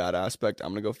want in that aspect.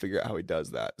 I'm going to go figure out how he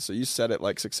does that. So you said it,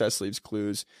 like, success leaves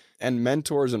clues, and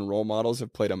mentors and role models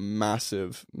have played a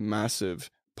massive, massive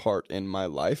part in my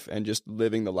life and just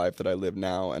living the life that I live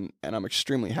now. And I'm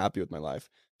extremely happy with my life.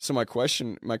 So my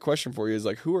question for you is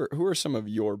like, who are some of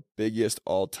your biggest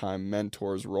all-time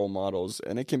mentors, role models?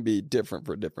 And it can be different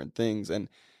for different things. And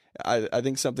I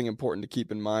think something important to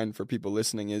keep in mind for people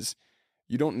listening is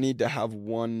you don't need to have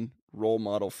one role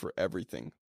model for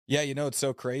everything. Yeah, it's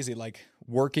so crazy, like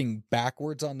working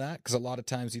backwards on that, because a lot of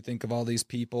times you think of all these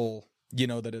people,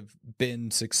 that have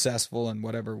been successful in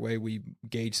whatever way we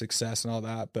gauge success and all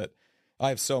that. But I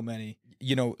have so many,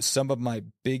 some of my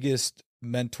biggest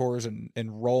mentors and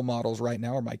role models right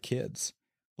now are my kids.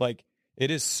 Like, it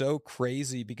is so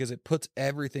crazy because it puts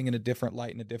everything in a different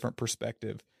light and a different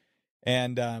perspective.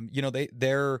 And,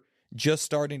 they're just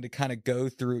starting to kind of go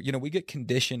through, we get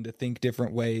conditioned to think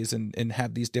different ways and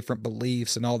have these different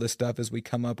beliefs and all this stuff as we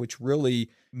come up, which really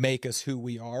make us who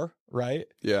we are. Right.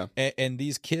 Yeah. And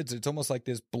these kids, it's almost like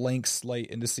this blank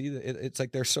slate, and to see that it's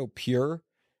like, they're so pure,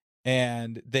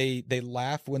 and they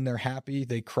laugh when they're happy.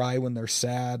 They cry when they're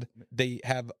sad. They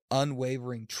have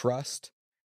unwavering trust.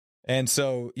 And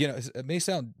so, it may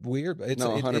sound weird, but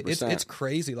it's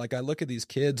crazy. Like, I look at these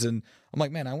kids and I'm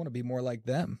like, man, I want to be more like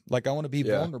them. Like, I want to be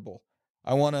vulnerable.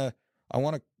 I want to,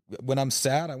 when I'm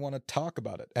sad, I want to talk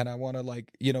about it, and I want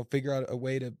to figure out a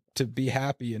way to be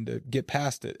happy and to get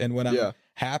past it. And when I'm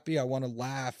happy, I want to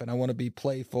laugh, and I want to be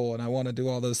playful, and I want to do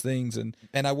all those things. And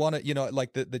I want to,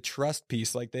 like the trust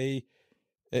piece, like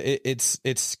it's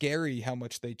scary how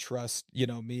much they trust,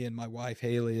 me and my wife,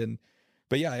 Haley.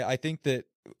 But yeah, I think that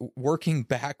working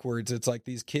backwards, it's like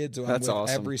these kids who I'm with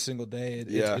awesome. every single day.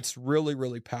 It's really,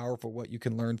 really powerful what you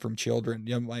can learn from children.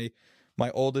 My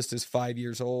oldest is 5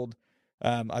 years old.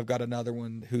 I've got another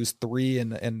one who's 3,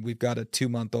 and we've got a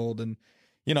 2-month-old. And,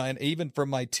 and even from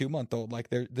my 2-month-old, like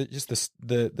they're just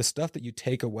the stuff that you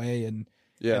take away and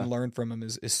learn from them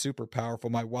is super powerful.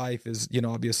 My wife is,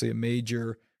 obviously a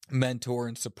major mentor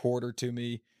and supporter to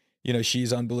me.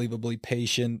 She's unbelievably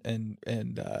patient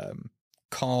and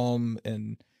calm,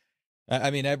 and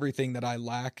I mean, everything that I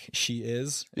lack, she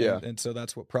is. And so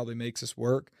that's what probably makes us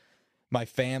work. My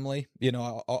family,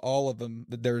 all of them,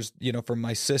 there's, from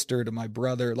my sister to my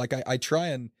brother, like I try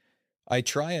and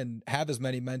have as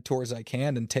many mentors as I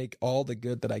can and take all the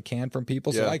good that I can from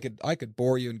people. So I could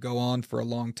bore you and go on for a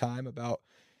long time about,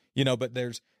 but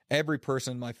there's every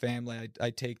person in my family,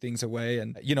 I take things away.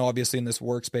 And, obviously in this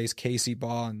workspace, Casey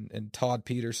Baugh and Todd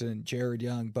Peterson, Jared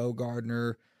Young, Bo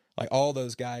Gardner, like all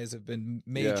those guys have been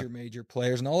major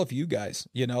players, and all of you guys,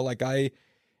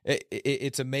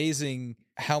 it's amazing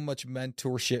how much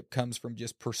mentorship comes from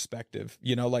just perspective.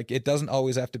 Like, it doesn't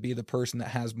always have to be the person that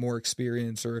has more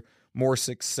experience or more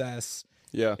success.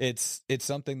 Yeah. It's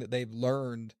something that they've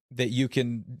learned that you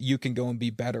can go and be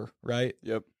better. Right.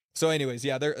 Yep. So anyways,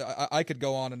 I could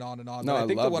go on and on and on. No, but I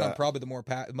think the one that. I'm probably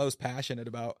the most passionate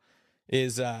about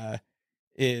is my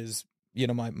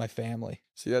family.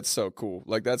 See, that's so cool.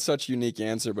 Like, that's such a unique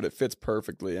answer, but it fits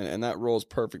perfectly. And that rolls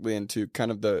perfectly into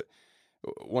kind of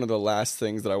one of the last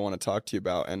things that I want to talk to you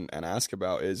about and ask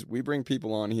about is we bring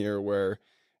people on here where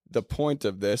the point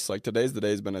of this, like, today's the day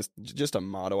has been just a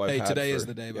motto I've had. Today is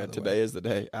the day, by the way. Today is the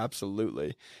day.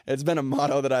 Absolutely. It's been a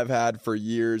motto that I've had for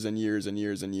years and years and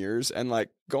years and years. And like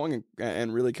going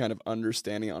and really kind of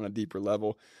understanding it on a deeper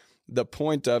level, the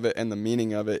point of it and the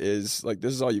meaning of it is like,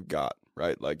 this is all you've got,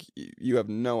 right? Like, you have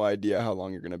no idea how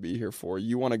long you're going to be here for.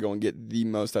 You want to go and get the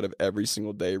most out of every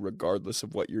single day, regardless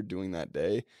of what you're doing that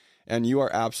day. And you are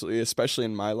absolutely, especially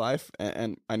in my life,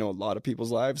 and I know a lot of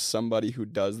people's lives, somebody who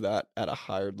does that at a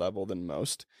higher level than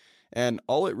most. And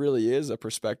all it really is a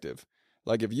perspective.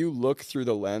 Like, if you look through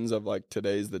the lens of like,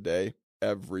 today's the day,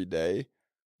 every day,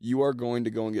 you are going to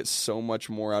go and get so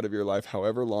much more out of your life,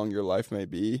 however long your life may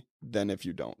be, than if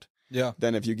you don't. Yeah.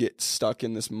 Then if you get stuck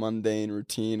in this mundane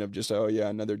routine of just, oh yeah,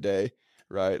 another day,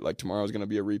 right? Like, tomorrow's going to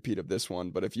be a repeat of this one.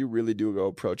 But if you really do go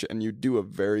approach it, and you do a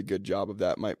very good job of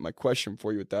that, my question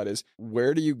for you with that is,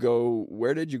 where did you go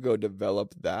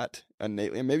develop that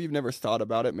innately? And maybe you've never thought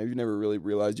about it. Maybe you never really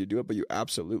realized you do it, but you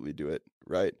absolutely do it,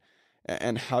 right?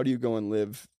 And how do you go and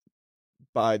live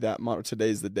by that motto?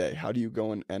 Today's the day. How do you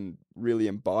go and really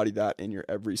embody that in your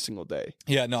every single day?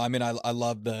 Yeah, no, I mean, I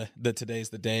love the today's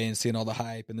the day and seeing all the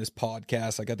hype in this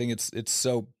podcast. Like, I think it's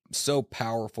so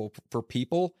powerful for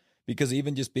people, because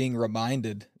even just being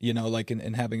reminded, like,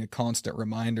 and having a constant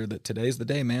reminder that today's the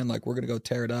day, man, like, we're going to go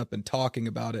tear it up, and talking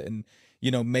about it and,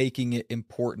 making it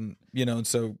important, and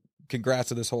so congrats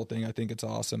to this whole thing. I think it's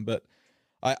awesome. But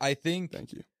I think,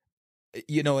 thank you.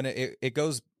 And it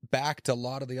goes back to a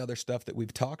lot of the other stuff that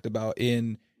we've talked about.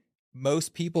 In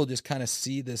most people just kind of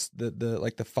see this,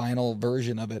 the final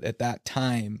version of it at that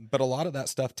time. But a lot of that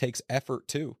stuff takes effort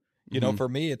too. For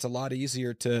me, it's a lot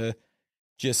easier to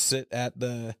just sit at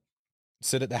the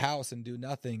house and do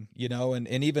nothing, you know, and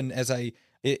even as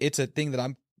it's a thing that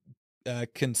I'm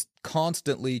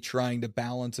constantly trying to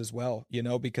balance as well, you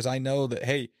know, because I know that,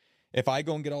 hey, if I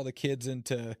go and get all the kids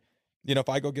into, you know, if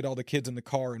I go get all the kids in the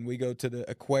car and we go to the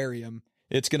aquarium,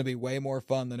 it's going to be way more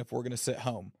fun than if we're going to sit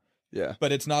home. Yeah.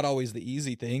 But it's not always the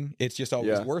easy thing. It's just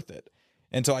always worth it.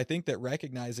 And so I think that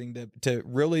recognizing to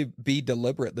really be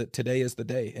deliberate that today is the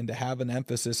day, and to have an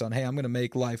emphasis on, hey, I'm going to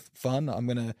make life fun. I'm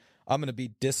going to be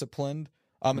disciplined.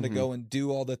 I'm going to go and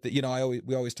do all that. You know,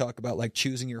 we always talk about like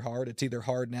choosing your hard. It's either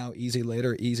hard now, easy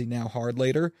later, easy now, hard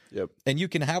later. Yep. And you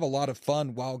can have a lot of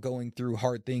fun while going through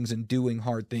hard things and doing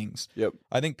hard things. Yep.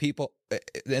 I think people,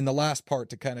 in the last part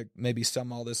to kind of maybe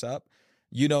sum all this up,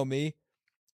 you know me,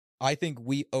 I think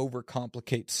we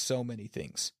overcomplicate so many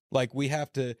things. Like we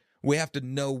have to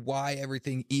know why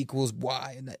everything equals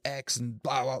y and the x and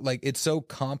blah, blah. Like it's so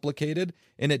complicated,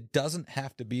 and it doesn't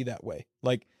have to be that way.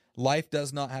 Like life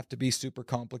does not have to be super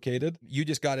complicated. You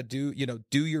just got to do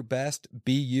your best,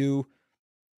 be you,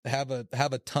 have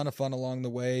a ton of fun along the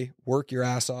way, work your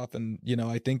ass off. And, you know,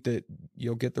 I think that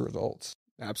you'll get the results.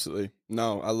 Absolutely.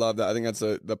 No, I love that. I think that's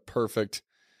the perfect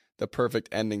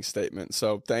ending statement.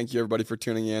 So thank you everybody for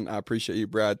tuning in. I appreciate you,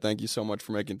 Brad. Thank you so much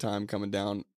for making time coming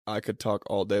down. I could talk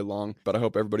all day long, but I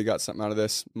hope everybody got something out of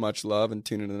this. Much love, and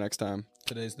tune in the next time.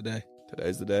 Today's the day.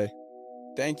 Today's the day.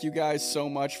 Thank you guys so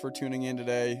much for tuning in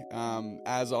today.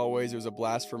 As always, it was a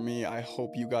blast for me. I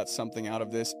hope you got something out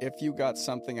of this. If you got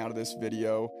something out of this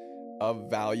video of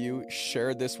value,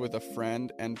 share this with a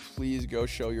friend, and please go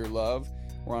show your love.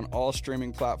 We're on all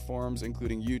streaming platforms,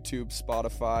 including YouTube,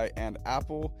 Spotify, and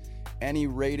Apple. Any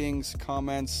ratings,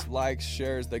 comments, likes,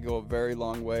 shares, they go a very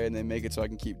long way, and they make it so I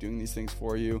can keep doing these things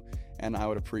for you, and I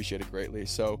would appreciate it greatly.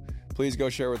 So please go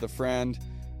share with a friend.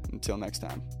 Until next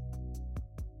time.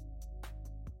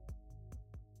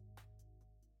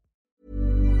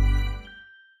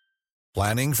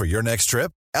 Planning for your next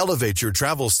trip? Elevate your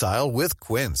travel style with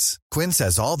Quince. Quince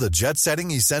has all the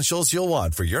jet-setting essentials you'll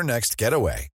want for your next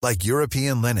getaway, like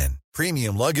European linen,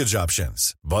 premium luggage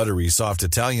options, buttery soft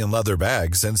Italian leather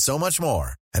bags, and so much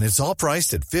more. And it's all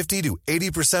priced at 50 to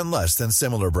 80% less than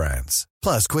similar brands.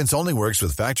 Plus, Quince only works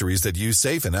with factories that use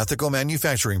safe and ethical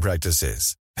manufacturing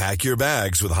practices. Pack your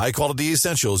bags with high-quality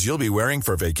essentials you'll be wearing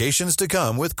for vacations to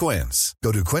come with Quince.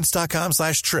 Go to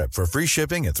quince.com/trip for free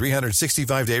shipping and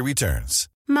 365-day returns.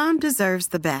 Mom deserves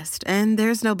the best, and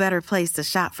there's no better place to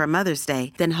shop for Mother's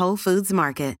Day than Whole Foods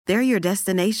Market. They're your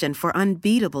destination for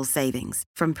unbeatable savings,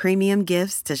 from premium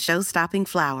gifts to show-stopping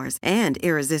flowers and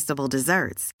irresistible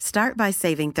desserts. Start by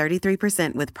saving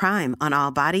 33% with Prime on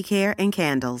all body care and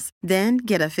candles. Then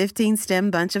get a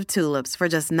 15-stem bunch of tulips for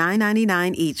just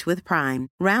 $9.99 each with Prime.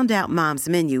 Round out Mom's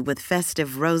menu with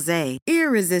festive rosé,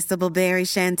 irresistible berry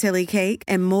chantilly cake,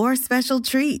 and more special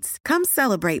treats. Come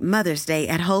celebrate Mother's Day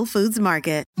at Whole Foods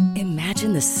Market.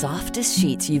 Imagine the softest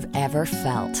sheets you've ever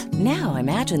felt. Now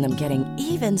imagine them getting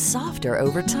even softer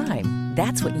over time.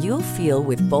 That's what you'll feel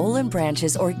with Boll &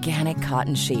 Branch's organic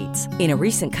cotton sheets. In a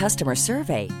recent customer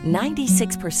survey,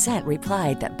 96%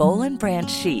 replied that Boll & Branch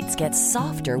sheets get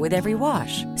softer with every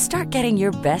wash. Start getting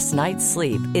your best night's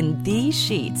sleep in these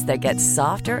sheets that get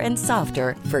softer and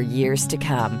softer for years to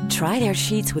come. Try their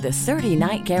sheets with a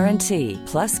 30-night guarantee.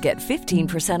 Plus, get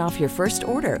 15% off your first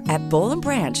order at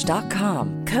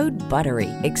bollandbranch.com. Code BUTTERY.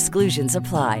 Exclusions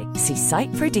apply. See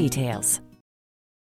site for details.